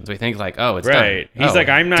elections. We think like, oh, it's right. done. He's like,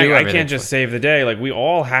 I everything can't just save the day. Like, we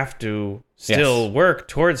all have to still work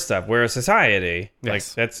towards stuff. We're a society.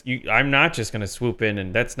 Yes. Like, I'm not just going to swoop in,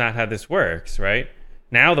 and that's not how this works, right?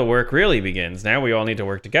 Now the work really begins. Now we all need to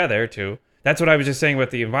work together to. That's what I was just saying about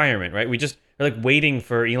the environment, right? We just are like waiting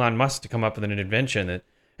for Elon Musk to come up with an invention that,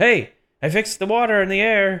 hey, I fixed the water in the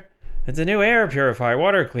air. It's a new air purifier,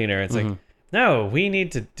 water cleaner. It's like, no, we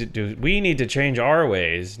need to change our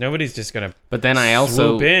ways. Nobody's just gonna. But then I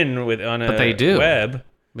also swoop in on a but they do. web.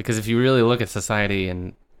 Because if you really look at society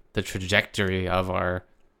and the trajectory of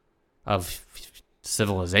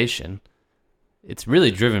civilization, it's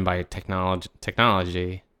really driven by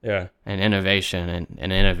technology. Yeah. And innovation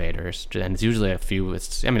and innovators, and it's usually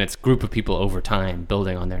it's a group of people over time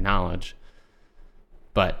building on their knowledge.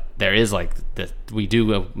 But there is like we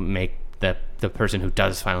do make the person who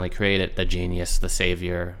does finally create it, the genius, the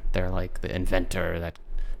savior. They're like the inventor that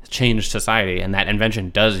changed society, and that invention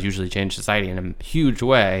does usually change society in a huge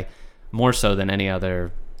way, more so than any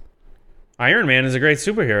other. Iron Man is a great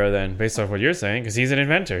superhero then, based off what you're saying, because he's an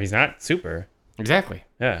inventor. He's not super. Exactly.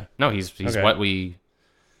 Yeah. No, he's Okay. what we.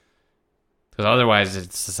 Because otherwise,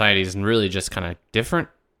 society is really just kind of different.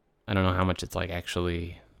 I don't know how much it's like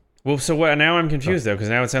actually. Well, so what? Now I'm confused though, because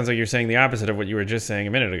now it sounds like you're saying the opposite of what you were just saying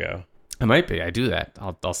a minute ago. It might be. I do that.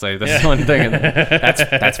 I'll say this one thing. And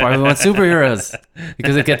that's why we want superheroes,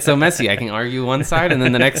 because it gets so messy. I can argue one side, and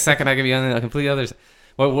then the next second I can be on the complete other side.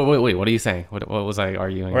 Wait, what are you saying? What was I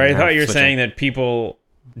arguing? Or I thought you were Switching. saying that people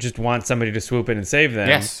just want somebody to swoop in and save them.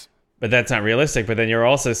 Yes. But that's not realistic. But then you're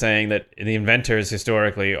also saying that the inventors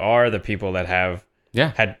historically are the people that have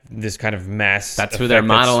Yeah. had this kind of mass. That's who effect they're that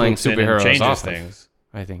modeling swoops in and superheroes changes off of. things.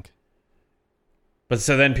 I think. But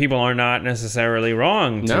so then people are not necessarily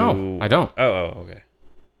wrong to... No, I don't. Oh, okay.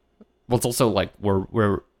 Well, it's also like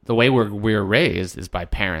we're the way we're raised is by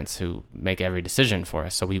parents who make every decision for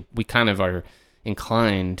us. So we kind of are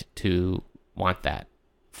inclined to want that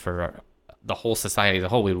for the whole society as a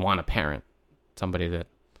whole. We'd want a parent, somebody that,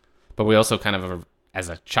 but we also kind of, as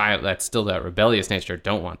a child, that's still that rebellious nature,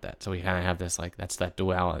 don't want that. So we kind of have this like that's that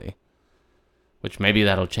duality, which maybe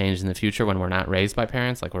that'll change in the future when we're not raised by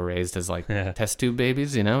parents, like we're raised as like test tube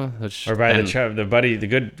babies, you know, which Or by then- the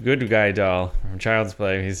good guy doll from Child's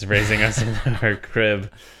Play. He's raising us in our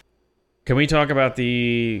crib. Can we talk about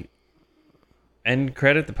the end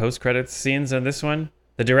credit, the post credits scenes on this one?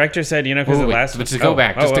 The director said, you know, because the Wait, last but to one- go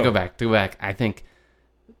back, oh, to oh. go back. I think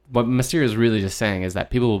what Mysterio is really just saying is that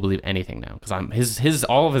people will believe anything now because his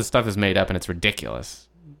all of his stuff is made up and it's ridiculous.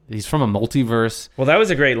 He's from a multiverse. Well, that was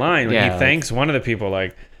a great line when Yeah, he like- thanks one of the people,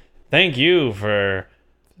 like, "Thank you for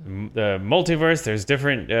the multiverse. There's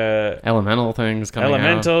different Elemental things coming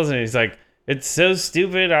elementals," and he's like, "It's so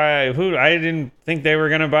stupid. I didn't think they were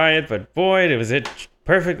gonna buy it, but boy, was it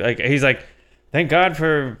perfect." Like he's like, "Thank God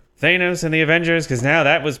for Thanos and the Avengers, because now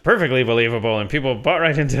that was perfectly believable, and people bought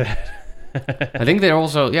right into that." out. I think they're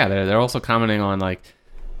also commenting on like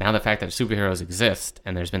now the fact that superheroes exist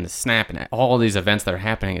and there's been the snap and all these events that are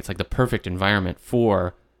happening. It's like the perfect environment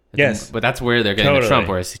for. Yes. But that's where they're getting Totally. to Trump,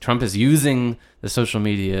 whereas Trump is using the social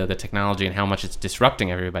media, the technology, and how much it's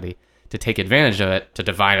disrupting everybody to take advantage of it to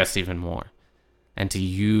divide us even more, and to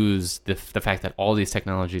use the fact that all these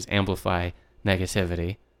technologies amplify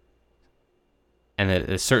negativity, and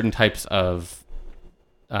that certain types of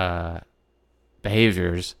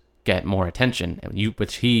behaviors get more attention,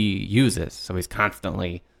 which he uses. So he's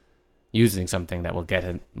constantly using something that will get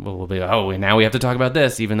it. Will be now we have to talk about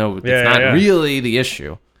this, even though it's not really the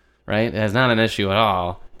issue, right? It's not an issue at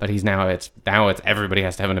all. But it's everybody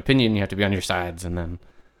has to have an opinion. You have to be on your sides, and then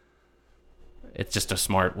it's just a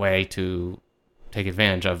smart way to take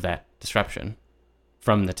advantage of that disruption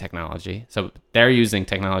from the technology. So they're using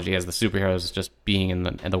technology as the superheroes just being in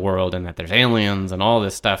the world, and that there's aliens and all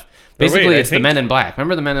this stuff. Basically, it's the Men in Black.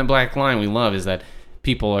 Remember the Men in Black line we love is that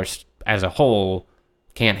people are, as a whole,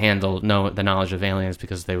 can't handle the knowledge of aliens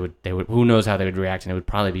because they would who knows how they would react, and it would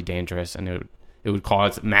probably be dangerous, and it would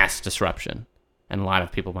cause mass disruption, and a lot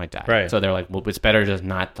of people might die. Right. So they're like, well, it's better just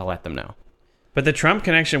not to let them know. But the Trump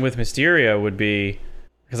connection with Mysterio would be,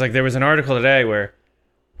 because like there was an article today where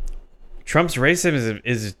Trump's racism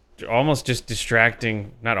is almost just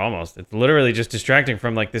distracting. Not almost. It's literally just distracting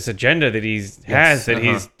from like this agenda that he's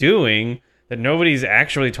doing, that nobody's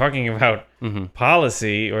actually talking about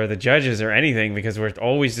policy or the judges or anything, because we're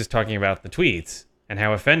always just talking about the tweets and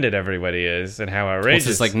how offended everybody is and how outrageous.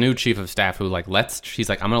 It's this like new chief of staff who like she's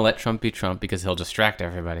like, I'm gonna let Trump be Trump because he'll distract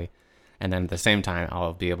everybody, and then at the same time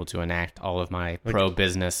I'll be able to enact all of my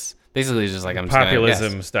pro-business. Basically, it's just like I'm just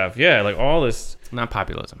populism stuff. Yeah, like all this. Not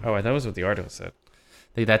populism. Oh, that was what the article said.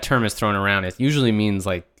 That term is thrown around. It usually means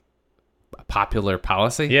like a popular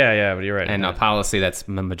policy. Yeah, but you're right. And yeah. a policy that's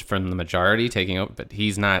from the majority taking over, but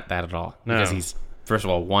he's not that at all. No. Because he's, first of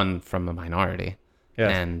all, one from a minority. Yeah.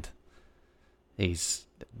 And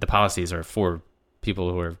the policies are for people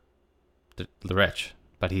who are the rich.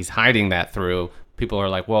 But he's hiding that through, people are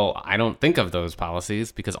like, well, I don't think of those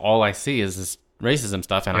policies because all I see is this racism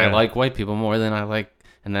stuff, and I like white people more than I like,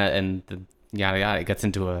 and the yada yada. It gets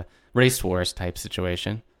into a race wars type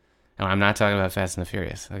situation. And I'm not talking about Fast and the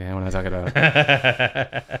Furious, okay? I'm not talking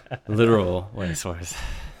about literal race wars.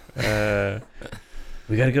 We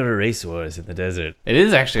gotta go to race wars in the desert. It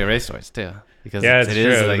is actually a race wars too, because Yeah, it's it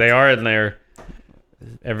true. is like They are in there.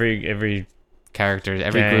 Every characters,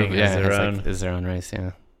 every gang group, has their own. is their own race,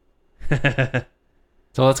 yeah.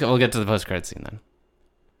 So we'll get to the post credit scene then.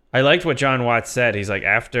 I liked what John Watts said. He's like,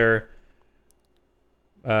 after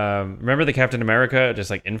Remember the Captain America just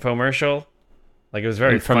like infomercial? Like it was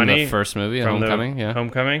very from funny the first movie, from the Homecoming. Yeah,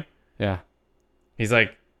 Homecoming. yeah. He's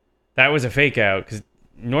like, that was a fake out because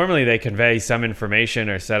normally they convey some information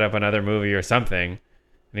or set up another movie or something.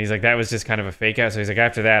 And he's like, that was just kind of a fake out. So he's like,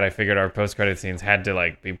 after that, I figured our post-credit scenes had to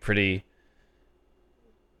like be pretty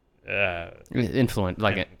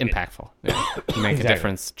Impactful. Yeah. Make Exactly. a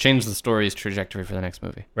difference. Change the story's trajectory for the next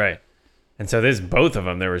movie. right. And so there's both of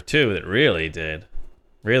them. There were two that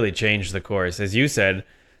really changed the course. As you said,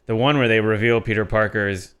 the one where they reveal Peter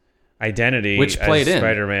Parker's identity, Which played as in.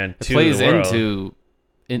 Spider-Man It to plays the world.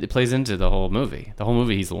 it plays into the whole movie. The whole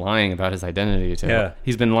movie, he's lying about his identity too. Yeah.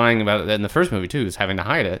 He's been lying about it in the first movie too. He's having to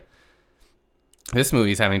hide it. This movie,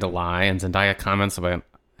 he's having to lie, and Zendaya comments about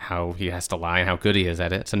how he has to lie and how good he is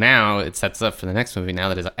at it. So now it sets up for the next movie.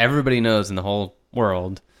 Now that everybody knows in the whole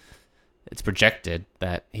world, it's projected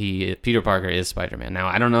that Peter Parker is Spider-Man. Now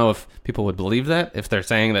I don't know if people would believe that if they're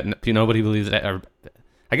saying that nobody believes that. Or,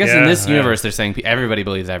 I guess in this universe, they're saying everybody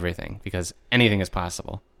believes everything because anything is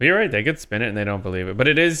possible. But you're right. They could spin it and they don't believe it. But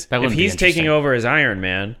it is, That if wouldn't be he's taking interesting. over as Iron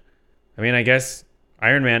Man, I mean, I guess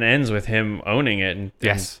Iron Man ends with him owning it and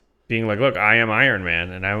Yes. being like, look, I am Iron Man.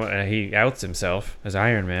 And he outs himself as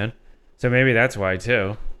Iron Man. So maybe that's why,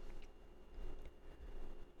 too.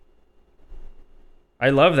 I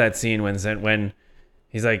love that scene when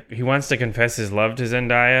he's like, he wants to confess his love to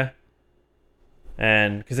Zendaya.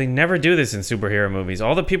 And because they never do this in superhero movies.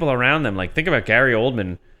 All the people around them, like, think about Gary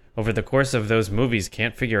Oldman over the course of those movies,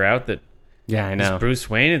 can't figure out that Yeah, I it's know. Bruce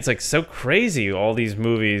Wayne. It's like so crazy, all these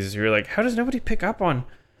movies. You're like, how does nobody pick up on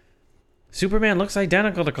Superman looks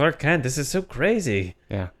identical to Clark Kent? This is so crazy.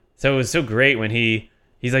 Yeah. So it was so great when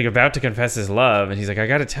he's like about to confess his love, and he's like, I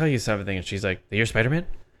gotta tell you something. And she's like, you're Spider-Man?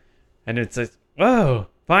 And it's like, whoa,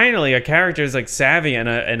 finally a character is like savvy and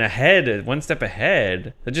ahead, one step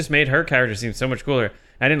ahead. That just made her character seem so much cooler.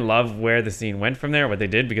 I didn't love where the scene went from there, what they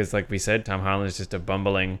did, because like we said, Tom Holland is just a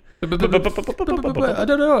bumbling. I don't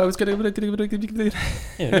know. I was gonna.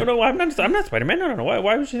 Yeah, no, I'm not Spider-Man. No.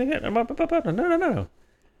 Why would she think that? No.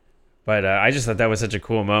 But I just thought that was such a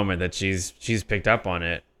cool moment that she's picked up on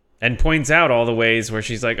it and points out all the ways where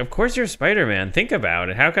she's like, of course you're Spider-Man. Think about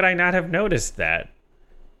it. How could I not have noticed that?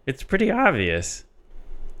 It's pretty obvious.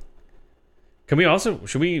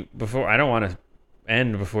 Should we, before, I don't want to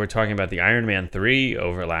end before talking about the Iron Man 3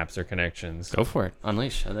 overlaps or connections. Go for it.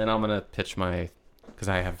 Unleash. And then I'm gonna pitch because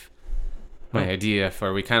I have my idea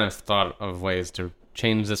for. We kind of thought of ways to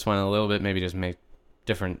change this one a little bit. Maybe just make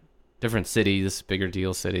different cities, bigger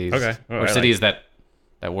deal cities. Okay. Oh, Or I cities that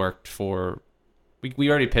worked for. We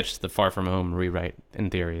already pitched the Far From Home rewrite in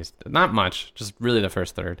theories. Not much, just really the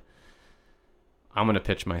first third. I'm gonna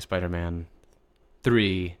pitch my Spider-Man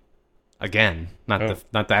 3 again, not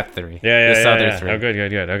that 3. This other 3. Oh,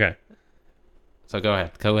 good. Okay. So go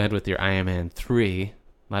ahead with your Iron Man 3.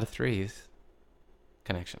 A lot of threes.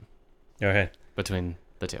 Connection Go ahead. between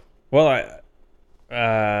the two. Well,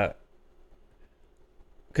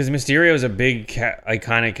 because Mysterio is a big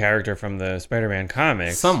iconic character from the Spider-Man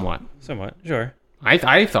comics. Somewhat. Sure.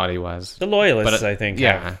 I thought he was. The Loyalists, But, I think,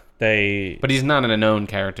 yeah. they. But he's not a known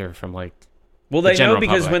character from like. Well, the they know general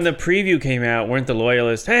because public. when the preview came out, weren't the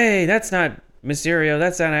Loyalists? Hey, that's not Mysterio.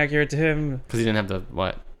 That's not accurate to him. Because he didn't have the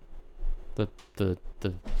what? The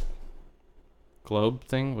globe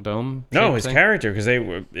thing, the dome. No, shape his thing? character, because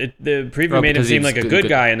the preview Oh, made him because seem he's like a good good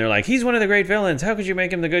guy, and they're like, he's one of the great villains. How could you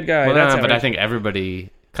make him the good guy? Well, That's no, how but it I think everybody,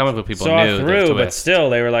 comic book people saw knew the through, but twist. still,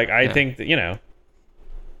 they were like, I Yeah. think that,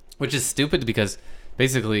 Which is stupid because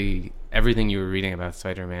basically everything you were reading about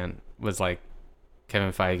Spider-Man was like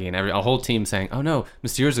Kevin Feige and a whole team saying, "Oh no,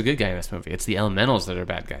 Mysterio's a good guy in this movie. It's the Elementals that are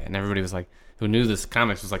bad guy." And everybody was like, who knew this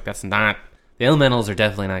comics was like, "That's not. The Elementals are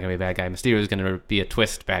definitely not going to be a bad guy. Mysterio's going to be a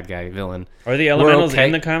twist bad guy villain." Are the Elementals okay.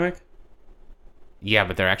 in the comic? Yeah,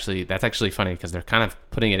 but that's actually funny because they're kind of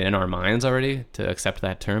putting it in our minds already to accept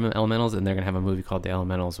that term, Elementals, and they're going to have a movie called The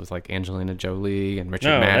Elementals with like Angelina Jolie and Richard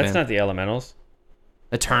No, Madden. that's not the Elementals.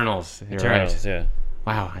 Eternals. You're Eternals, right. yeah.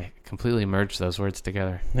 Wow, I completely merged those words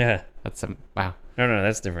together. Yeah. That's wow. No,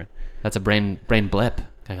 that's different. That's a brain blip.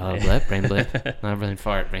 Can I call it a blip? Brain blip? Not a brain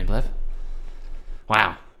fart. Brain blip?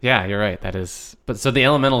 Wow. Yeah, you're right. That is... But so the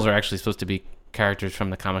Elementals are actually supposed to be characters from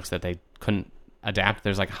the comics that they couldn't adapt.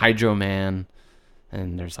 There's like Hydro Man,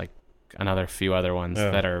 and there's like another few other ones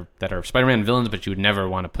that are Spider-Man villains, but you would never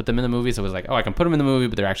want to put them in the movie. So it was like, oh, I can put them in the movie,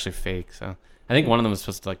 but they're actually fake. So I think one of them was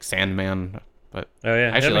supposed to like Sandman, but Oh,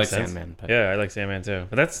 yeah. I actually that like makes sense. Sandman. But Yeah, I like Sandman too.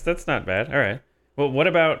 But that's not bad. All right. Well,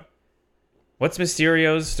 what's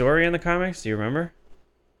Mysterio's story in the comics? Do you remember?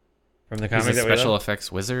 From the He's comics a that we special love?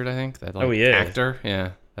 effects wizard, I think. That Oh, he is. actor.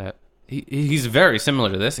 Yeah. That he's very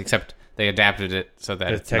similar to this, except they adapted it so that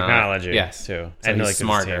The it's not- technology, yes, too. So And, he's like, the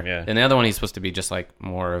smarter. team, yeah. And the other one, he's supposed to be just like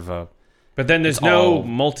more of a. But then there's It's no all-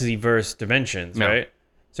 multiverse dimensions, No. right?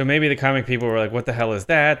 So maybe the comic people were like, "What the hell is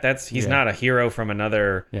that? He's Yeah. not a hero from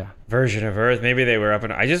another Yeah. version of Earth." Maybe they were up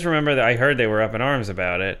in. I just remember that I heard they were up in arms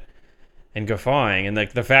about it and guffawing, and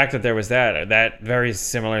like the fact that there was that very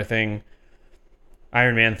similar thing.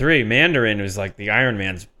 Iron Man 3, Mandarin was like the Iron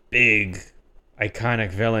Man's big,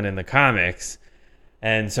 iconic villain in the comics,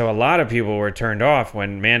 and so a lot of people were turned off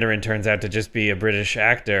when Mandarin turns out to just be a British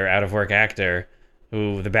actor, out of work actor,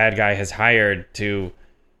 who the bad guy has hired to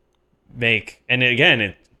make. And again,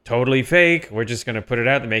 it's totally fake. We're just going to put it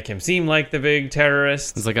out to make him seem like the big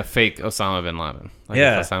terrorist. It's like a fake Osama bin Laden. Like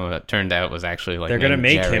Yeah. if Osama that turned out was actually like They're going to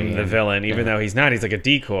named make Jerry him the and- villain, even yeah. though he's not. He's like a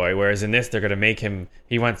decoy. Whereas in this, they're going to make him.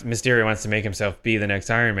 Mysterio wants to make himself be the next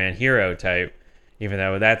Iron Man hero type, even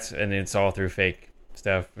though and it's all through fake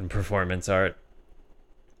stuff and performance art.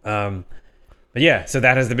 But yeah, so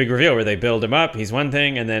that has the big reveal where they build him up. He's one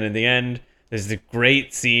thing, and then in the end, there's the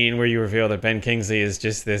great scene where you reveal that Ben Kingsley is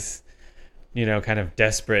just this, kind of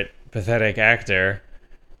desperate, pathetic actor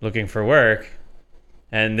looking for work.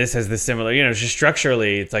 And this has the similar, just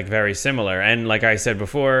structurally, it's like very similar. And like I said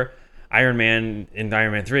before, Iron Man in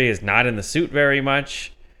Iron Man 3 is not in the suit very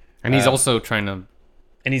much. And he's also trying to.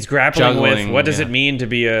 And he's grappling with Juggling, what does yeah. it mean to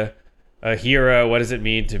be a hero? What does it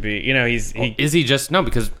mean to be, Is he just. No,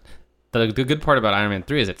 because the good part about Iron Man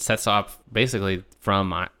 3 is it sets off basically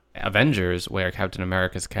from Avengers, where Captain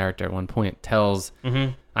America's character at one point tells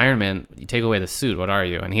Iron Man, "You take away the suit, what are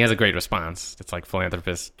you?" And he has a great response. It's like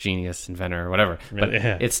philanthropist, genius, inventor, or whatever. But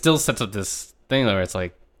Yeah. it still sets up this thing where it's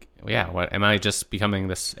like, yeah, what am I just becoming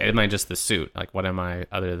this? Am I just the suit? Like, what am I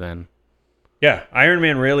other than? Yeah, Iron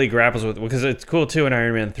Man really grapples with, because it's cool too in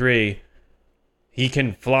Iron Man 3. He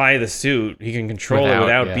can fly the suit, he can control it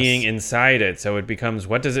without yes. being inside it. So it becomes,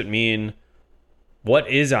 what does it mean? What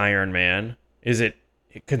is Iron Man?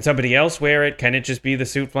 Can somebody else wear it? Can it just be the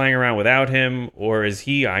suit flying around without him? Or is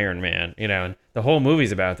he Iron Man? And the whole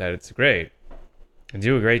movie's about that. It's great. They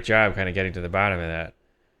do a great job kind of getting to the bottom of that.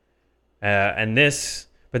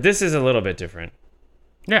 But this is a little bit different.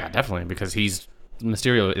 Yeah, definitely, because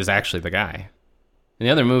Mysterio is actually the guy. In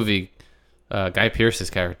the other movie, Guy Pearce's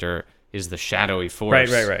character is the shadowy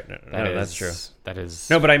force. Right. No, That that's is- true. That is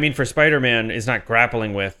No, but I mean, for Spider-Man, is not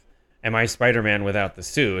grappling with, am I Spider-Man without the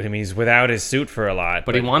suit? I mean, he's without his suit for a lot.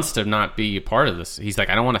 But he wants to not be a part of this. He's like,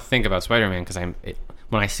 I don't want to think about Spider-Man because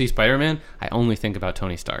when I see Spider-Man, I only think about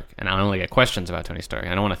Tony Stark, and I only get questions about Tony Stark.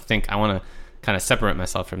 I don't want to think. I want to kind of separate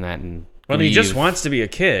myself from that and. Well, he just grieve. wants to be a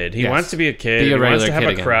kid. He Yes. wants to be a kid. Be a He wants regular to have kid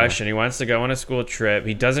a again, crush, yeah. and he wants to go on a school trip.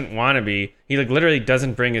 He doesn't want to be. He literally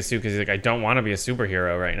doesn't bring his suit because he's like, I don't want to be a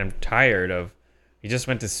superhero, right? And I'm tired of. He just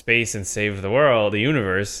went to space and saved the world, the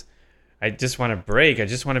universe. I just want to break. I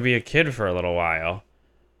just want to be a kid for a little while,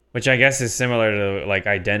 which I guess is similar to like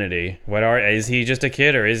identity. Is he just a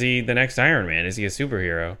kid, or is he the next Iron Man? Is he a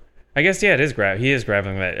superhero? I guess it is. He is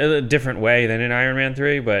grappling that a different way than in Iron Man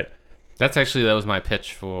 3, but. That was my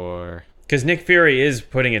pitch for. Because Nick Fury is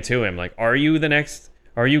putting it to him, like, are you the next?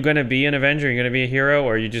 Are you going to be an Avenger? Are you going to be a hero?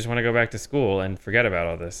 Or you just want to go back to school and forget about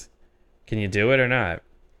all this? Can you do it or not?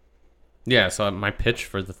 Yeah, so my pitch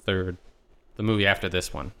for the movie after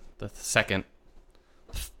this one, the second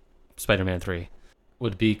Spider-Man 3,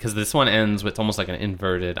 would be, because this one ends with almost like an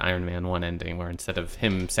inverted Iron Man 1 ending, where instead of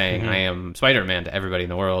him saying, I am Spider-Man to everybody in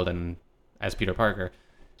the world and as Peter Parker,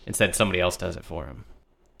 instead somebody else does it for him.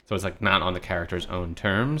 So it's like not on the character's own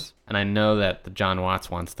terms. And I know that the John Watts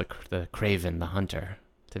wants the Kraven, the Hunter,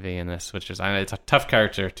 to be in this, which is, it's a tough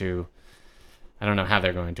character to, I don't know how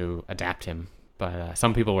they're going to adapt him. But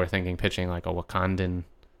some people were pitching like a Wakandan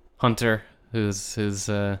hunter who's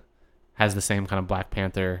has the same kind of Black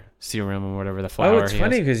Panther serum or whatever the flower. Oh, it's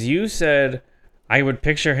funny because you said I would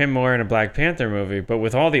picture him more in a Black Panther movie, but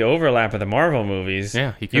with all the overlap of the Marvel movies,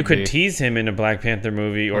 Yeah, you could be. tease him in a Black Panther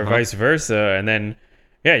movie or vice versa, and then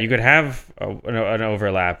you could have an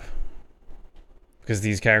overlap because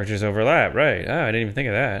these characters overlap, right? Oh, I didn't even think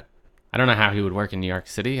of that. I don't know how he would work in New York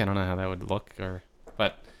City. I don't know how that would look,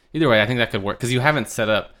 but either way, I think that could work because you haven't set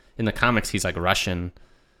up in the comics. He's like Russian.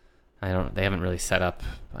 They haven't really set up.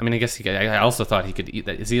 I mean, I guess I also thought he could.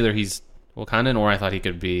 It's either he's Wakandan or I thought he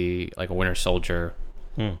could be like a Winter Soldier,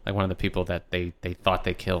 like one of the people that they thought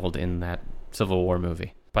they killed in that Civil War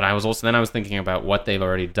movie. But I was thinking about what they've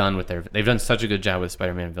already done with they've done such a good job with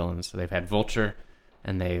Spider-Man villains. So they've had Vulture,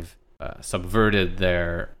 and they've subverted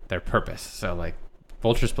their purpose. So like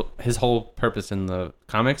Vulture's his whole purpose in the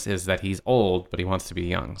comics is that he's old, but he wants to be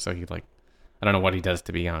young. So he like I don't know what he does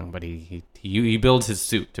to be young, but he builds his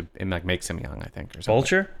suit to it like makes him young, I think, or something.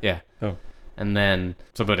 Vulture? Yeah. Oh. And then,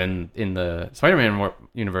 but in the Spider-Man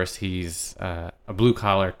universe, he's a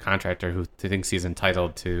blue-collar contractor who thinks he's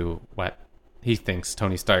entitled to what he thinks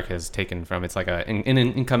Tony Stark has taken from. It's like an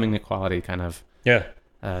incoming equality kind of Yeah.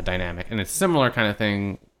 dynamic. And it's similar kind of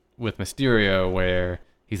thing with Mysterio, where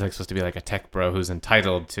he's like supposed to be like a tech bro who's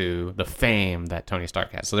entitled to the fame that Tony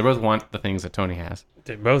Stark has. So they both want the things that Tony has.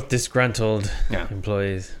 They're both disgruntled Yeah.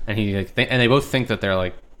 employees. And and they both think that they're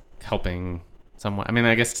like helping someone. I mean,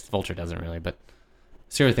 I guess Vulture doesn't really, but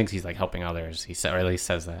Mysterio thinks he's like helping others. Or at least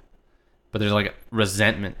says that. But there's like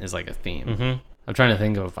resentment is like a theme. Mm-hmm. I was trying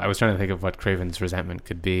to think of what Craven's resentment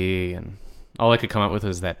could be, and all I could come up with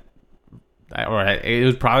was that, or it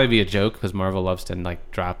would probably be a joke because Marvel loves to like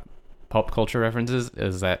drop pulp culture references.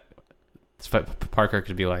 Is that Parker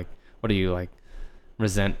could be like, "What do you like?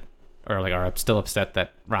 Resent or like are still upset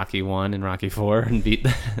that Rocky won in Rocky 4 and beat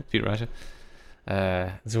Russia?"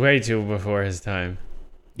 It's way too before his time.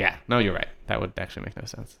 Yeah, no, you're right. That would actually make no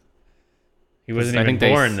sense. He wasn't I even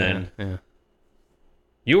think born then. Yeah.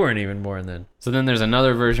 You weren't even born then. So then there's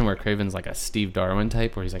another version where Craven's like a Steve Darwin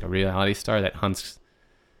type, where he's like a reality star that hunts,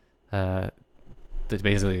 that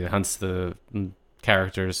basically hunts the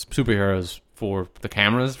characters, superheroes for the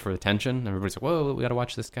cameras, for attention. Everybody's like, whoa, we gotta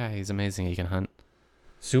watch this guy. He's amazing. He can hunt.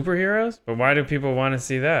 Superheroes? But why do people want to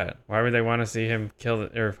see that? Why would they want to see him kill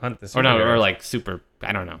or hunt the superheroes? Or no, or like super,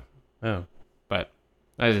 I don't know. Oh. But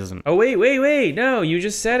that isn't. Oh, wait. No, you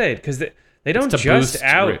just said it. Because they don't to just boost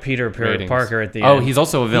out Peter ratings. Parker at the Oh, end. he's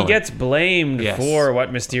also a villain. He gets blamed Yes. for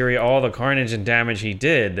what Mysterio, all the carnage and damage he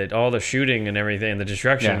did, that all the shooting and everything, the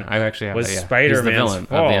destruction Yeah, I actually have was that, yeah. Spider-Man's He's the villain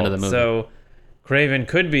fault. at the end of the movie. So Craven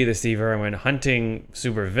could be the Steve Irwin hunting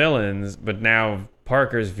super villains, but now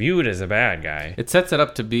Parker's viewed as a bad guy. It sets it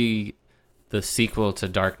up to be the sequel to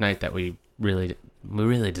Dark Knight that we really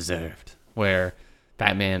deserved, where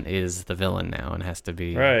Batman is the villain now and has to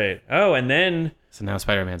be Right. Oh, and then So now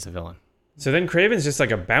Spider-Man's a villain. so then Craven's just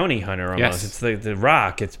like a bounty hunter almost. Yes. It's like the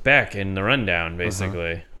Rock. It's Beck in the Rundown,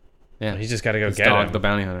 basically. Yeah, He's just got to go His get dog, him. the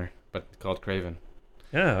bounty hunter, but called Craven.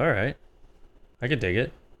 Yeah, all right. I could dig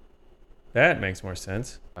it. That makes more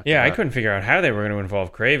sense. Fuck Yeah, it I up. couldn't figure out how they were going to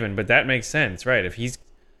involve Craven, but that makes sense, right? If he's...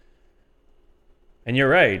 And you're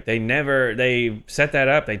right. They set that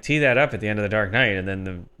up, they tee that up at the end of The Dark Knight, and then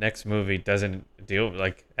the next movie doesn't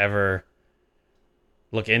ever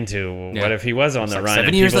look into Yeah. what if he was on It's the like run 7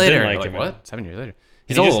 and years people later. didn't like Like, him. what? 7 years later.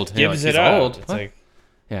 He's He just old. You know, gives he's it up. old. It's What? like,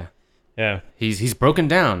 Yeah. yeah. He's broken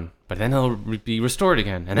down, but then he'll be restored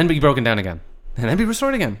again, and then be broken down again, and then be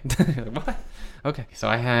restored again. What? Okay. So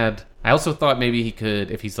I also thought maybe he could,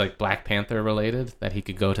 if he's like Black Panther related, that he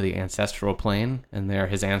could go to the ancestral plane, and there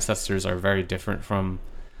his ancestors are very different from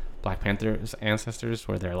Black Panther's ancestors,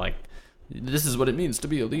 where they're like, this is what it means to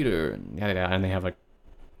be a leader, and yada yada, and they have like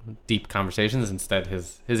deep conversations. Instead,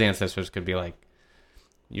 his ancestors could be like,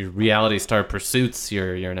 your reality star pursuits,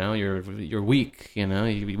 you're weak, you know.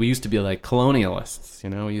 We used to be like colonialists, you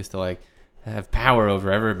know. We used to like have power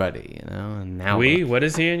over everybody, you know. And now What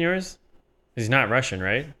is he in yours? He's not Russian,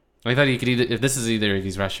 right? I thought he could if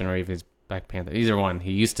he's Russian or if he's Black Panther, either one.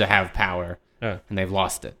 He used to have power, Oh. and they've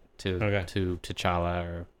lost it to Okay.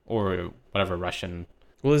 T'Challa or whatever Russian.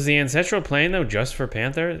 Well, is the ancestral plane though just for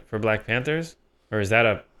Black Panthers, or is that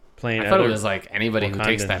a plane? I thought it other- was like anybody who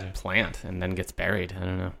takes Wakandans. that plant and then gets buried. I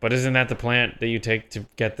don't know. But isn't that the plant that you take to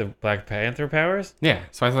get the Black Panther powers? Yeah,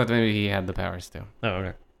 so I thought maybe he had the powers too. Oh,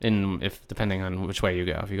 okay. Depending on which way you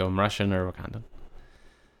go, if you go Russian or Wakandan.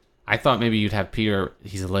 I thought maybe you'd have Peter.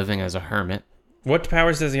 He's living as a hermit. What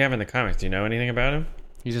powers does he have in the comics? Do you know anything about him?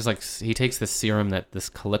 He's just like he takes this serum that this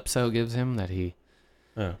Calypso gives him that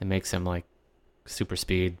Oh. it makes him like super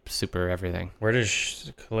speed, super everything. Where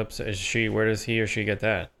does Calypso? Where does he or she get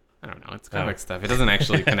that? I don't know. It's comic stuff. It doesn't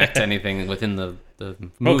actually connect to anything within the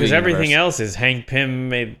movie. Oh, because everything universe. else is Hank Pym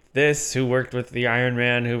made this, who worked with the Iron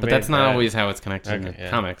Man, who. But made that's not that. always how it's connected in Okay, the yeah.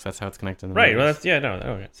 comics. That's how it's connected in the Right. Well, movies. that's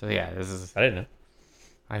okay. So yeah, this is. I didn't know.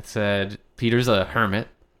 I said Peter's a hermit.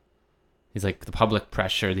 He's like the public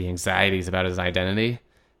pressure, the anxieties about his identity,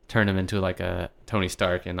 turned him into like a Tony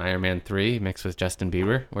Stark in Iron Man 3 mixed with Justin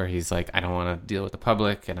Bieber, where he's like, I don't want to deal with the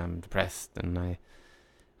public, and I'm depressed, and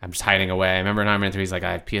I'm just hiding away. I remember in Iron Man 3, he's like,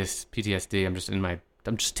 I have PTSD.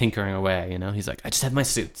 I'm just tinkering away, you know. He's like, I just have my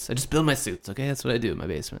suits. I just build my suits. Okay, that's what I do in my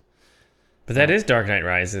basement. But that is Dark Knight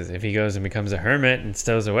Rises. If he goes and becomes a hermit and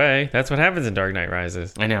stows away, that's what happens in Dark Knight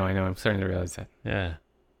Rises. I know. I'm starting to realize that. Yeah.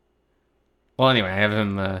 Well, anyway, I have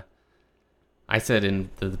him. I said in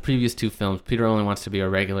the previous two films, Peter only wants to be a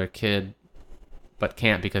regular kid, but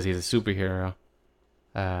can't because he's a superhero.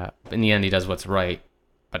 In the end, he does what's right,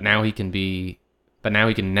 but now he can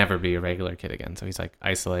never be a regular kid again. So he's like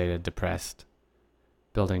isolated, depressed,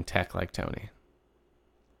 building tech like Tony.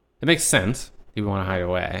 It makes sense. He would want to hide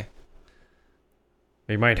away.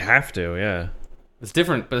 He might have to, yeah. It's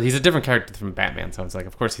different, but he's a different character from Batman, so it's like,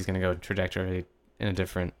 of course he's going to go trajectory in a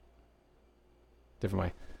different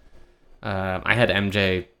way. I had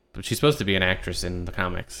MJ, but she's supposed to be an actress in the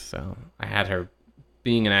comics, so I had her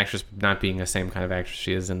being an actress, but not being the same kind of actress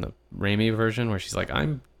she is in the Raimi version, where she's like,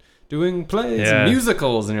 I'm doing plays and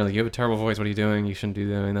musicals, and you're like, you have a terrible voice, what are you doing? You shouldn't be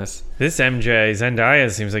doing this. This MJ,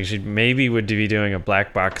 Zendaya, seems like she maybe would be doing a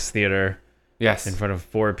black box theater. Yes. In front of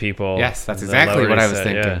 4 people. Yes, that's exactly what I was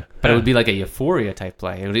thinking. Yeah. But it would be like a Euphoria type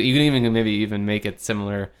play. You can even make it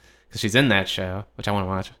similar, because she's in that show, which I want to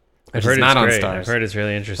watch. I've heard not it's on great. Stars. I've heard it's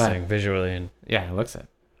really interesting visually. And yeah, it looks it.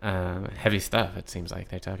 Heavy stuff, it seems like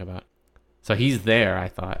they talk about. So he's there, I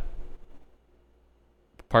thought.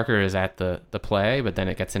 Parker is at the play, but then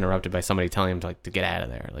it gets interrupted by somebody telling him to get out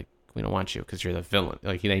of there. Like, we don't want you because you're the villain.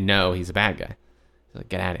 Like, they know he's a bad guy. Like,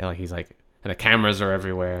 get out of here. Like, he's like, and the cameras are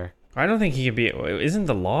everywhere. I don't think he could be. Isn't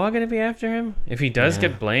the law going to be after him if he does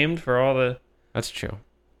get blamed for all the? That's true.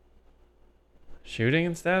 Shooting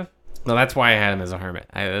and stuff. No, that's why I had him as a hermit.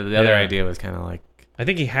 The other idea was kind of like, I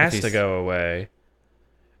think he has to go away.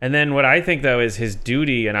 And then what I think though is his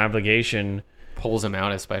duty and obligation pulls him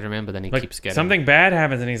out as Spider-Man, but then he keeps getting something bad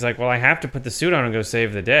happens, and he's like, "Well, I have to put the suit on and go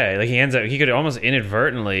save the day." Like he could almost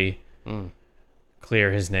inadvertently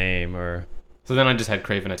clear his name, or. So then I just had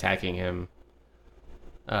Kraven attacking him.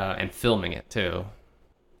 And filming it too.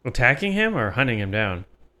 Attacking him or hunting him down?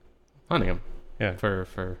 Hunting him. Yeah.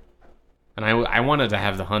 And I wanted to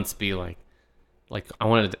have the hunts be like I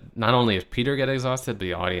wanted to, not only as Peter get exhausted, but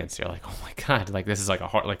the audience, you're like, oh my god, like this is like a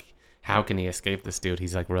hard, like how can he escape this dude?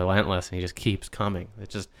 He's like relentless and he just keeps coming.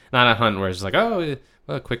 It's just not a hunt where it's like, oh,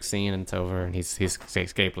 well, a quick scene and it's over and he's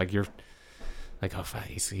escaped. Like you're like, oh,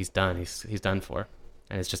 he's done. He's done for,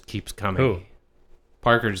 and it just keeps coming. Who?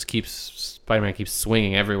 Spider-Man keeps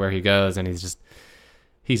swinging everywhere he goes, and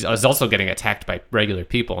he's also getting attacked by regular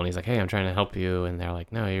people, and he's like, hey, I'm trying to help you, and they're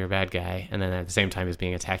like, no, you're a bad guy. And then at the same time he's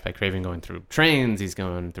being attacked by Kraven, going through trains, he's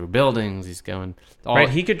going through buildings, he's going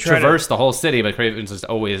he could traverse the whole city, but Kraven's just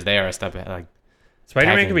always there a step ahead, like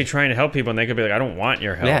Spider-Man could be trying to help people, and they could be like, I don't want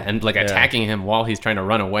your help. Yeah, and like attacking him while he's trying to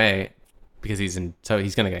run away, because he's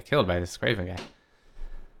gonna get killed by this Kraven guy.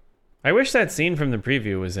 I wish that scene from the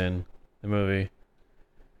preview was in the movie.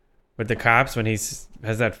 With the cops, when he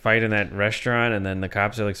has that fight in that restaurant, and then the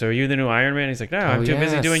cops are like, so are you the new Iron Man? He's like, no, I'm too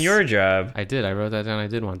busy doing your job. I wrote that down. I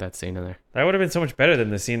did want that scene in there. That would have been so much better than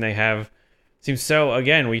the scene they have. Seems so,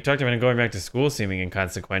 again, we talked about it going back to school seeming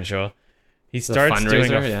inconsequential. He starts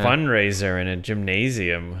doing a fundraiser in a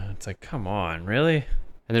gymnasium. It's like, come on, really?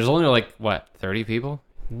 And there's only like, what, 30 people?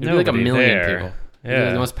 Nobody like a million there. people.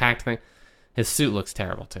 Yeah. The most packed thing. His suit looks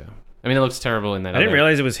terrible, too. I mean, it looks terrible in that. I didn't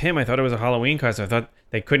realize it was him. I thought it was a Halloween costume. I thought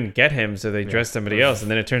they couldn't get him, so they dressed somebody else, and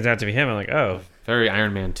then it turns out to be him. I'm like, oh, very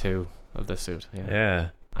Iron Man 2 of the suit. Yeah.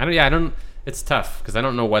 I don't. It's tough because I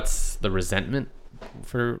don't know what's the resentment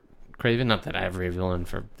for Kraven. Not that every villain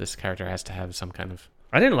for this character has to have some kind of.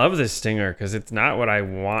 I didn't love this stinger because it's not what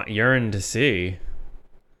I yearn to see.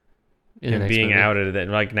 Him being outed, that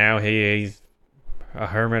like now he's a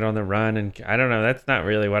hermit on the run, and I don't know. That's not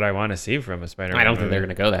really what I want to see from a Spider-Man. I don't think they're going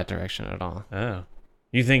to go that direction at all. Oh,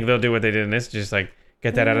 you think they'll do what they did in this? Just like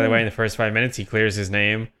get that out of the way in the first 5 minutes. He clears his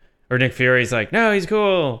name, or Nick Fury's like, no, he's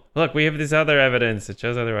cool. Look, we have this other evidence that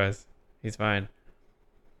shows otherwise. He's fine.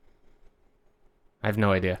 I have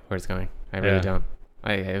no idea where it's going. I really don't.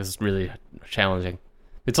 It was really challenging.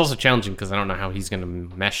 It's also challenging because I don't know how he's going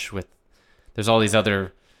to mesh with. There's all these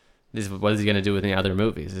other. What is he going to do with the other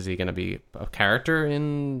movies? Is he going to be a character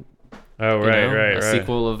in? A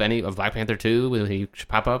sequel of Black Panther 2? Will he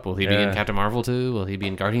pop up? Will he be in Captain Marvel 2? Will he be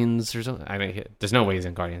in Guardians or something? I mean, there's no way he's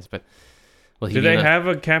in Guardians, but will he? Do they have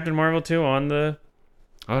a Captain Marvel 2 on the?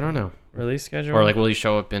 I don't know. Release schedule, or like will he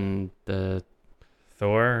show up in the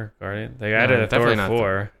Thor Guardian? They added a Thor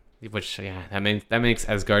 4, which that makes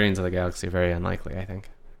as Guardians of the Galaxy very unlikely. I think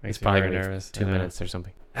makes it's me probably very nervous. 2 minutes or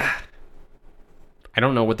something. I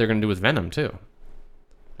don't know what they're going to do with Venom, too.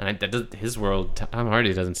 And his world, Tom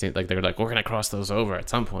Hardy doesn't seem like they're like, we're going to cross those over at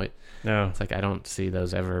some point. No. It's like, I don't see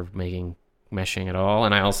those ever meshing at all.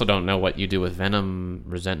 And I also don't know what you do with Venom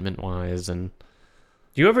resentment-wise. And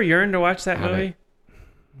do you ever yearn to watch that movie?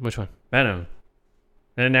 Which one? Venom.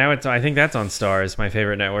 And now I think that's on Starz, my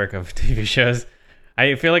favorite network of TV shows.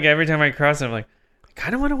 I feel like every time I cross it, I'm like, I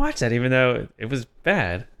kind of want to watch that, even though it was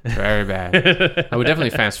bad. Very bad. I would definitely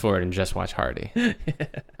fast forward and just watch Hardy.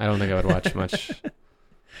 I don't think I would watch much.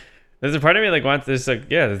 There's a part of me like wants this, like,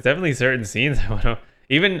 there's definitely certain scenes I want to.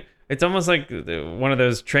 Even it's almost like one of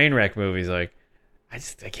those train wreck movies. Like, I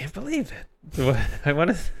can't believe it. I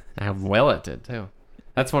want to. How well it did too.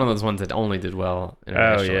 That's one of those ones that only did well Oh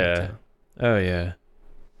internationally. yeah. Too. Oh yeah.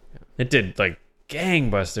 It did like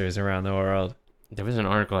gangbusters around the world. There was an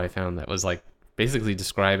article I found that was like basically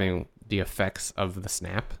describing the effects of the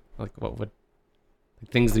snap, like what would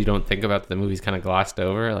things that you don't think about that the movie's kind of glossed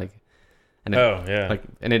over, like. And it, Oh yeah. like,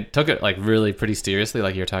 and it took it like really pretty seriously.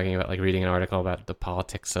 Like you're talking about, like reading an article about the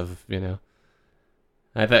politics of, you know.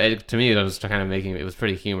 I thought to me it was kind of making it was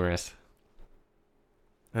pretty humorous.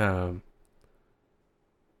 They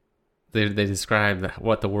described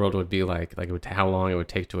what the world would be like how long it would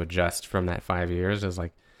take to adjust from that 5 years. It was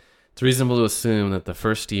like, it's reasonable to assume that the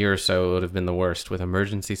first year or so would have been the worst, with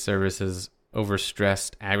emergency services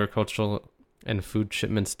overstressed, agricultural and food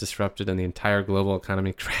shipments disrupted, and the entire global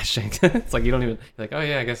economy crashing. It's like you don't even, you're like, oh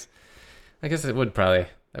yeah, I guess that would probably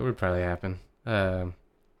happen. Well,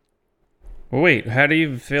 wait, how do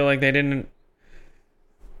you feel like they didn't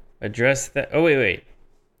address that? Oh, wait.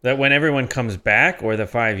 That when everyone comes back, or the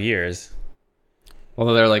 5 years?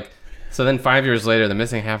 Although they're like, so then 5 years later, the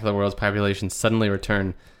missing half of the world's population suddenly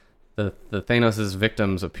return. The Thanos'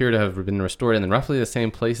 victims appear to have been restored in roughly the same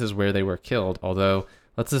places where they were killed, although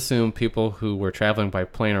let's assume people who were traveling by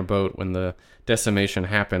plane or boat when the decimation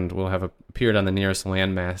happened will have appeared on the nearest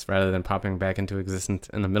landmass rather than popping back into existence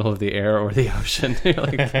in the middle of the air or the ocean.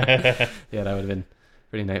 Like, yeah, that would have been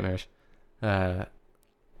pretty nightmarish.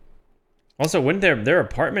 Also, wouldn't their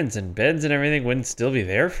apartments and beds and everything wouldn't still be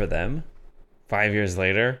there for them 5 years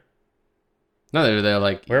later? No, they're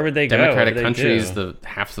like, where would they go? Democratic What would they countries, do? the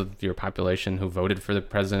half of your population who voted for the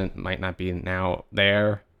president might not be now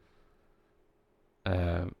there.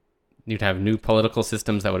 You'd have new political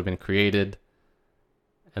systems that would have been created,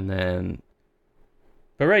 and then.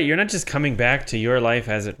 But right, you're not just coming back to your life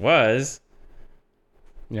as it was.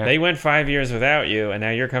 Yeah. They went 5 years without you, and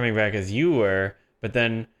now you're coming back as you were. But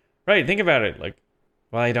then, right, think about it. Like,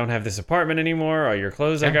 well, I don't have this apartment anymore. All your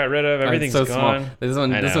clothes I got rid of. Everything's it's so gone. Small.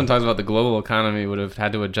 This one talks about the global economy would have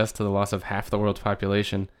had to adjust to the loss of half the world's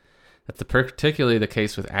population. That's particularly the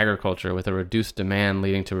case with agriculture, with a reduced demand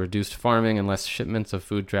leading to reduced farming and less shipments of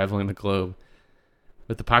food traveling the globe.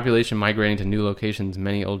 With the population migrating to new locations,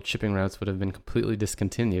 many old shipping routes would have been completely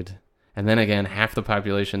discontinued. And then again, half the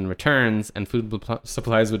population returns, and food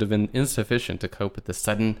supplies would have been insufficient to cope with the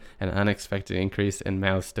sudden and unexpected increase in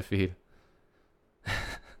mouths to feed.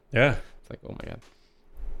 Yeah. It's like, oh my God.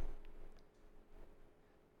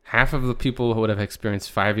 Half of the people would have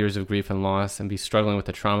experienced 5 years of grief and loss and be struggling with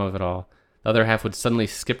the trauma of it all. The other half would suddenly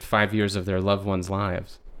skip 5 years of their loved ones'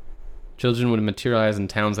 lives. Children would materialize in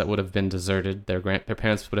towns that would have been deserted. Their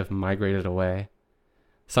parents would have migrated away.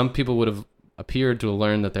 Some people would have appeared to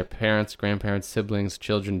learn that their parents, grandparents, siblings,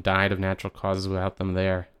 children died of natural causes without them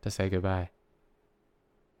there to say goodbye.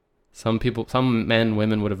 Some men,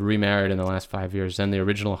 women would have remarried in the last 5 years. Then the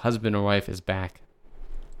original husband or wife is back.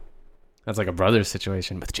 That's like a Brothers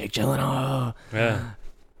situation with Jake Gyllenhaal. Yeah.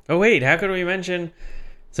 Oh, wait, how could we mention...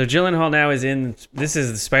 So Gyllenhaal now is in... This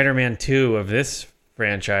is the Spider-Man 2 of this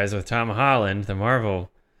franchise with Tom Holland, the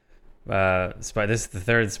Marvel... this is the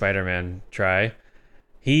third Spider-Man try.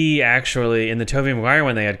 He actually... In the Tobey Maguire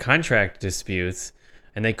one, they had contract disputes,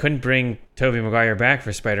 and they couldn't bring Tobey Maguire back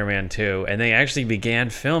for Spider-Man 2, and they actually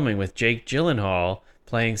began filming with Jake Gyllenhaal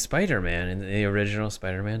playing Spider-Man in the original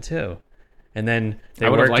Spider-Man 2. And then they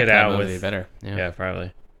worked it out with better. Yeah,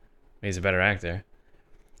 probably. He's a better actor.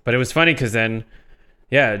 But it was funny because then,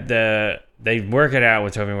 they work it out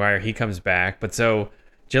with Tobey Maguire. He comes back, but so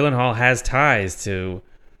Gyllenhaal has ties to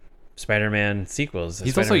Spider-Man sequels.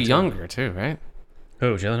 He's also younger too, right?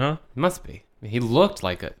 Who, Gyllenhaal? Must be. He looked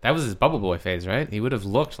like that was his Bubble Boy phase, right? He would have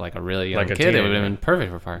looked like a really young Like a kid. It would have teenager. been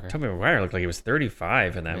perfect for Parker. Tobey Maguire looked like he was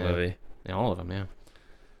 35 in that Yeah. movie. Yeah, all of them, yeah.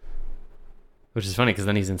 Which is funny because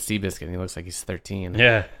then he's in Seabiscuit and he looks like he's 13.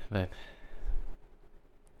 Yeah. But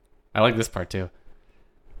I like this part too.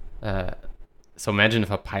 So imagine if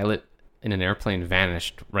a pilot in an airplane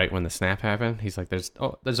vanished right when the snap happened. He's like, there's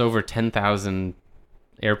over 10,000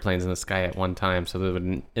 airplanes in the sky at one time, so that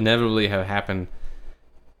would inevitably have happened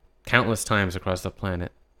countless times across the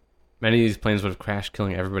planet. Many of these planes would have crashed,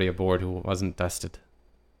 killing everybody aboard who wasn't dusted.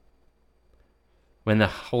 When the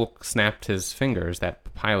Hulk snapped his fingers, that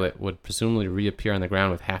pilot would presumably reappear on the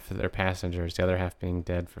ground with half of their passengers, the other half being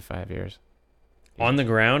dead for 5 years. On the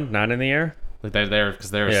ground, not in the air? Like they're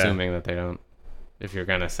because they're Yeah. assuming that they don't. If you're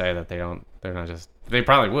gonna say that they don't, they're not just. They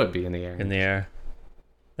probably would be in the air. In the air.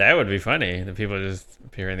 That would be funny. The people just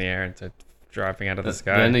appear in the air and start dropping out of the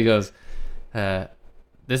sky. Then he goes,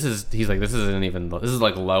 he's like, this is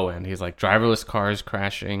like low end. He's like, driverless cars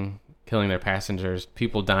crashing, killing their passengers,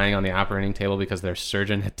 people dying on the operating table because their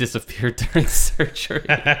surgeon had disappeared during surgery.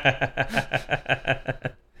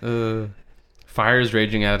 Fires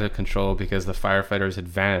raging out of control because the firefighters had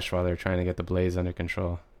vanished while they were trying to get the blaze under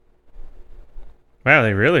control. Wow,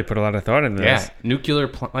 they really put a lot of thought into this. Yeah, nuclear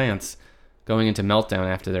plants going into meltdown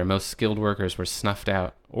after their most skilled workers were snuffed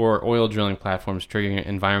out, or oil drilling platforms triggering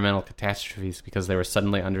environmental catastrophes because they were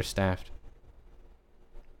suddenly understaffed.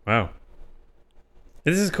 Wow.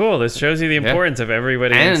 This is cool. This shows you the importance of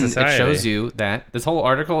everybody in society. And it shows you that this whole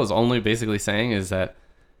article is only basically saying is that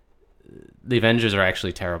the Avengers are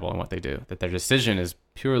actually terrible in what they do. That their decision is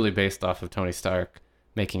purely based off of Tony Stark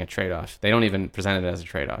making a trade-off. They don't even present it as a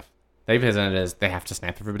trade-off. They present it as they have to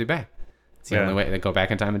snap everybody back. It's the only way. They go back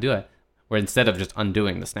in time and do it. Where instead of just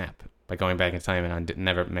undoing the snap by going back in time and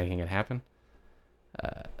never making it happen.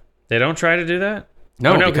 They don't try to do that?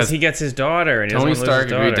 No, because he gets his daughter. And he Tony doesn't want to lose Stark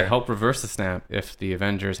his agreed daughter. to help reverse the snap if the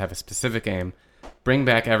Avengers have a specific aim, bring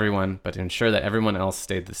back everyone, but to ensure that everyone else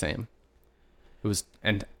stayed the same. It was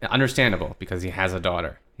understandable because he has a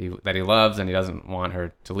daughter that he loves and he doesn't want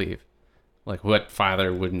her to leave. Like, what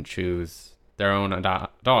father wouldn't choose their own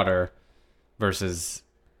daughter versus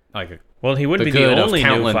like well, he wouldn't the be the good of only new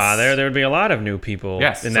countless- father. There would be a lot of new people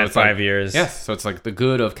in so that it's like- 5 years. Yes, so it's like the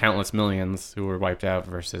good of countless millions who were wiped out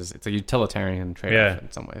versus it's a utilitarian trade-off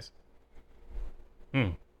in some ways.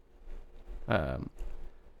 And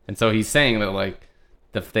so he's saying that like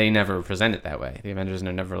if they never present it that way, the Avengers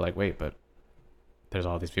are never like, wait, but there's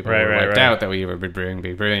all these people who were wiped out that we would be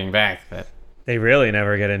bringing back. That They really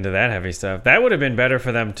never get into that heavy stuff. That would have been better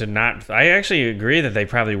for them to not... I actually agree that they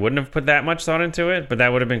probably wouldn't have put that much thought into it, but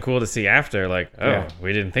that would have been cool to see after. Like,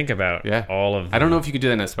 we didn't think about all of... I don't know if you could do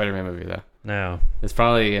that in a Spider-Man movie, though. No. It's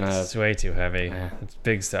probably in a... It's way too heavy. Yeah. It's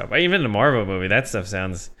big stuff. Even in the Marvel movie, that stuff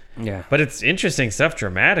sounds... Yeah. But it's interesting stuff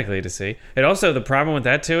dramatically to see. It also, the problem with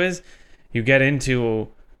that, too, is you get into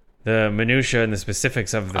the minutia and the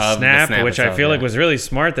specifics of the snap, which I feel like was really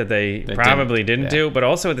smart that they probably didn't do. But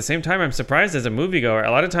also at the same time, I'm surprised as a moviegoer.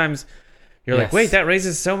 A lot of times you're like, wait, that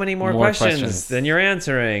raises so many more questions than you're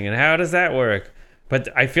answering. And how does that work? But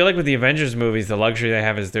I feel like with the Avengers movies, the luxury they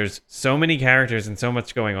have is there's so many characters and so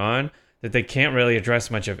much going on that they can't really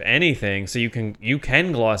address much of anything. So you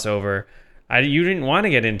can gloss over. You didn't want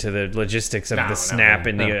to get into the logistics of the snap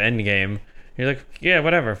in the end game. You're like, yeah,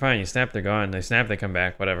 whatever, fine. You snap, they're gone. They snap, they come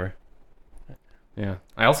back, whatever. Yeah.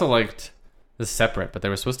 I also liked this separate, but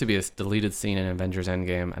there was supposed to be a deleted scene in Avengers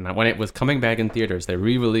Endgame, and when it was coming back in theaters, they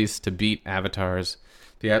re-released to beat Avatar's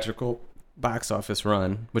theatrical box office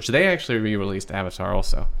run, which they actually re-released Avatar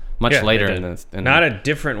also, much later in this. Not a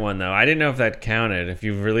different one, though. I didn't know if that counted. If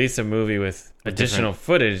you release a movie with additional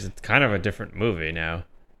footage, it's kind of a different movie now.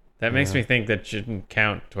 That makes me think that shouldn't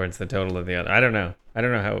count towards the total of the other. I don't know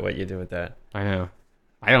what you do with that. I know.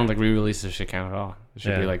 I don't think re-releases should count at all. It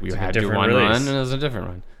should be like we had to do one release. run and it was a different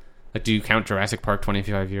run. Like, do you count Jurassic Park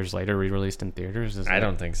 25 years later re-released in theaters? I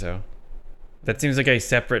don't think so. That seems like a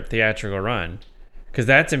separate theatrical run. Because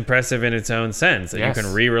that's impressive in its own sense. That you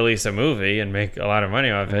can re-release a movie and make a lot of money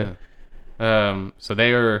off it. So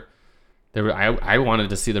they were. I wanted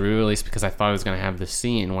to see the re-release because I thought it was going to have this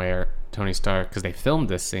scene where Tony Stark, because they filmed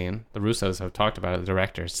this scene, the Russos have talked about it, the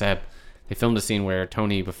director said they filmed a scene where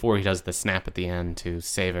Tony, before he does the snap at the end to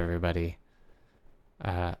save everybody,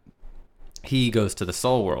 he goes to the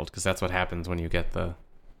Soul World, because that's what happens when you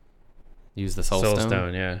use the Soul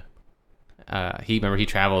Stone. He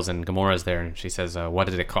travels and Gamora's there and she says, what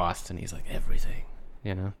did it cost? And he's like, everything,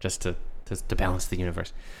 just to balance the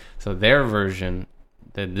universe. So their version,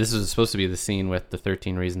 this was supposed to be the scene with the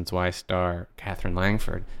 13 Reasons Why star Catherine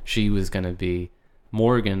Langford. She was going to be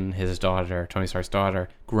Morgan, his daughter, Tony Stark's daughter,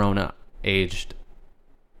 grown up, aged,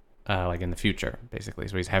 like in the future, basically.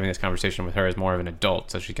 So he's having this conversation with her as more of an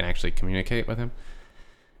adult, so she can actually communicate with him.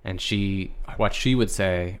 And what she would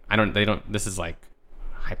say, this is like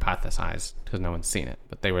hypothesized because no one's seen it,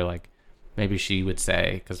 but they were like, maybe she would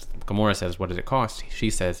say, because Gamora says, what did it cost? She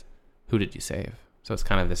says, who did you save? So it's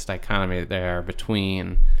kind of this dichotomy there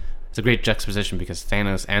between. It's a great juxtaposition because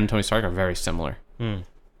Thanos and Tony Stark are very similar. They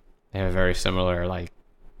have a very similar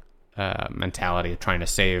mentality of trying to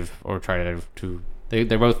save or try to.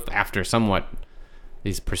 They're both after somewhat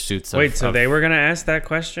these pursuits. Wait, so they were going to ask that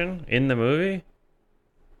question in the movie?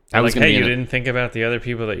 Like, hey, you didn't think about the other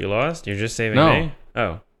people that you lost? You're just saving me?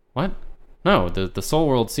 Oh, what? No, the Soul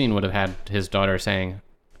World scene would have had his daughter saying,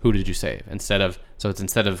 "Who did you save?" Instead of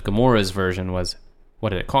Gamora's version was, what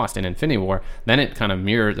did it cost in Infinity War? Then it kind of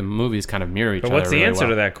the movies kind of mirror each other. But what's the really answer well.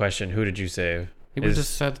 to that question? Who did you save? He would have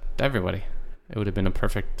just said everybody. It would have been a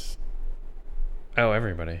perfect. Oh,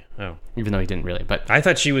 everybody. Oh. even though he didn't really. But I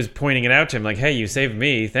thought she was pointing it out to him, like, hey, you saved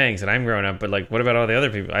me, thanks, and I'm grown up, but, like, what about all the other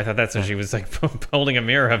people? I thought that's what she was, like, holding a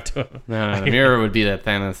mirror up to him. no, the mirror would be that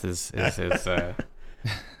Thanos is his.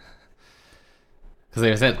 Because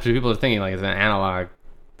they said people are thinking like it's an analog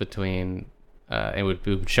between. It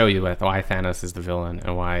would show you why Thanos is the villain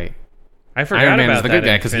and why I forgot Iron Man about is the that good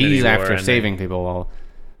guy because Infinity he's War after ending. saving people, while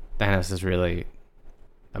Thanos is really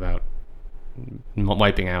about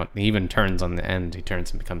wiping out. He even turns on the end. He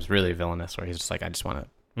turns and becomes really villainous, where he's just like, I just want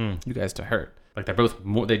you guys to hurt. Like they're both.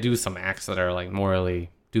 They do some acts that are like morally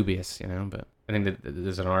dubious, you know. But I think that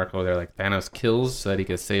there's an article there like Thanos kills so that he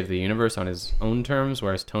can save the universe on his own terms,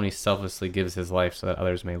 whereas Tony selflessly gives his life so that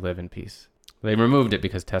others may live in peace. They removed it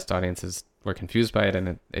because test audiences were confused by it,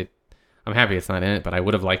 and it I'm happy it's not in it, but I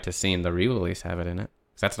would have liked to seen the re-release have it in it.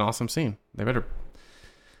 'Cause that's an awesome scene. They better,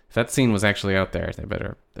 if that scene was actually out there, they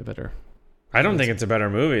better. I don't think it's a better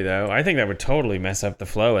movie, though. I think that would totally mess up the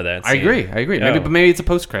flow of that scene. I agree. Oh. Maybe it's a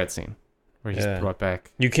post-credit scene where he's Yeah. brought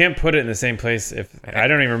back. You can't put it in the same place if... I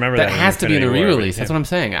don't even remember That that. has to be in the Infinity War, but re-release. you That's can't- what I'm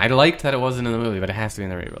saying. I liked that it wasn't in the movie, but it has to be in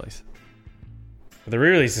the re-release. The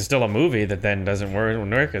re-release is still a movie that then doesn't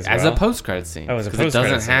work as As well. a post-credit scene. Oh, as a 'Cause it post-credit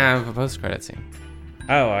doesn't scene. have a post-credit scene.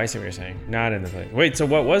 Oh, I see what you're saying. Not in the place. Wait, so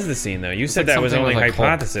what was the scene, though? You said like that was something only with, like, Hulk.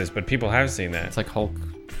 hypothesis, but people have seen that. It's like Hulk,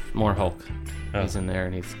 more Hulk. Oh. He's in there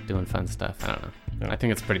and he's doing fun stuff. I don't know. Oh. I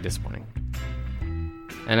think it's pretty disappointing.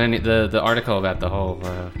 And then the article about the whole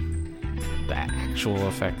the actual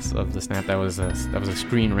effects of the snap, that was a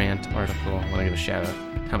Screen Rant article. I want to give a shout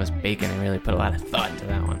out Thomas Bacon. He really put a lot of thought into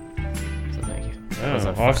that one. So thank you. That was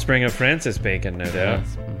a fun- Offspring of Francis Bacon, no doubt.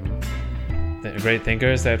 Yes. Mhm. Great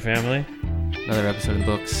thinkers, that family. Another episode of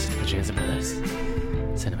Books, The Jansen Brothers,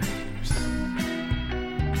 Cinematic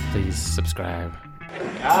Universe. Please subscribe.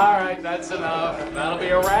 All right, that's enough. That'll be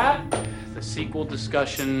a wrap. The sequel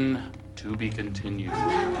discussion to be continued.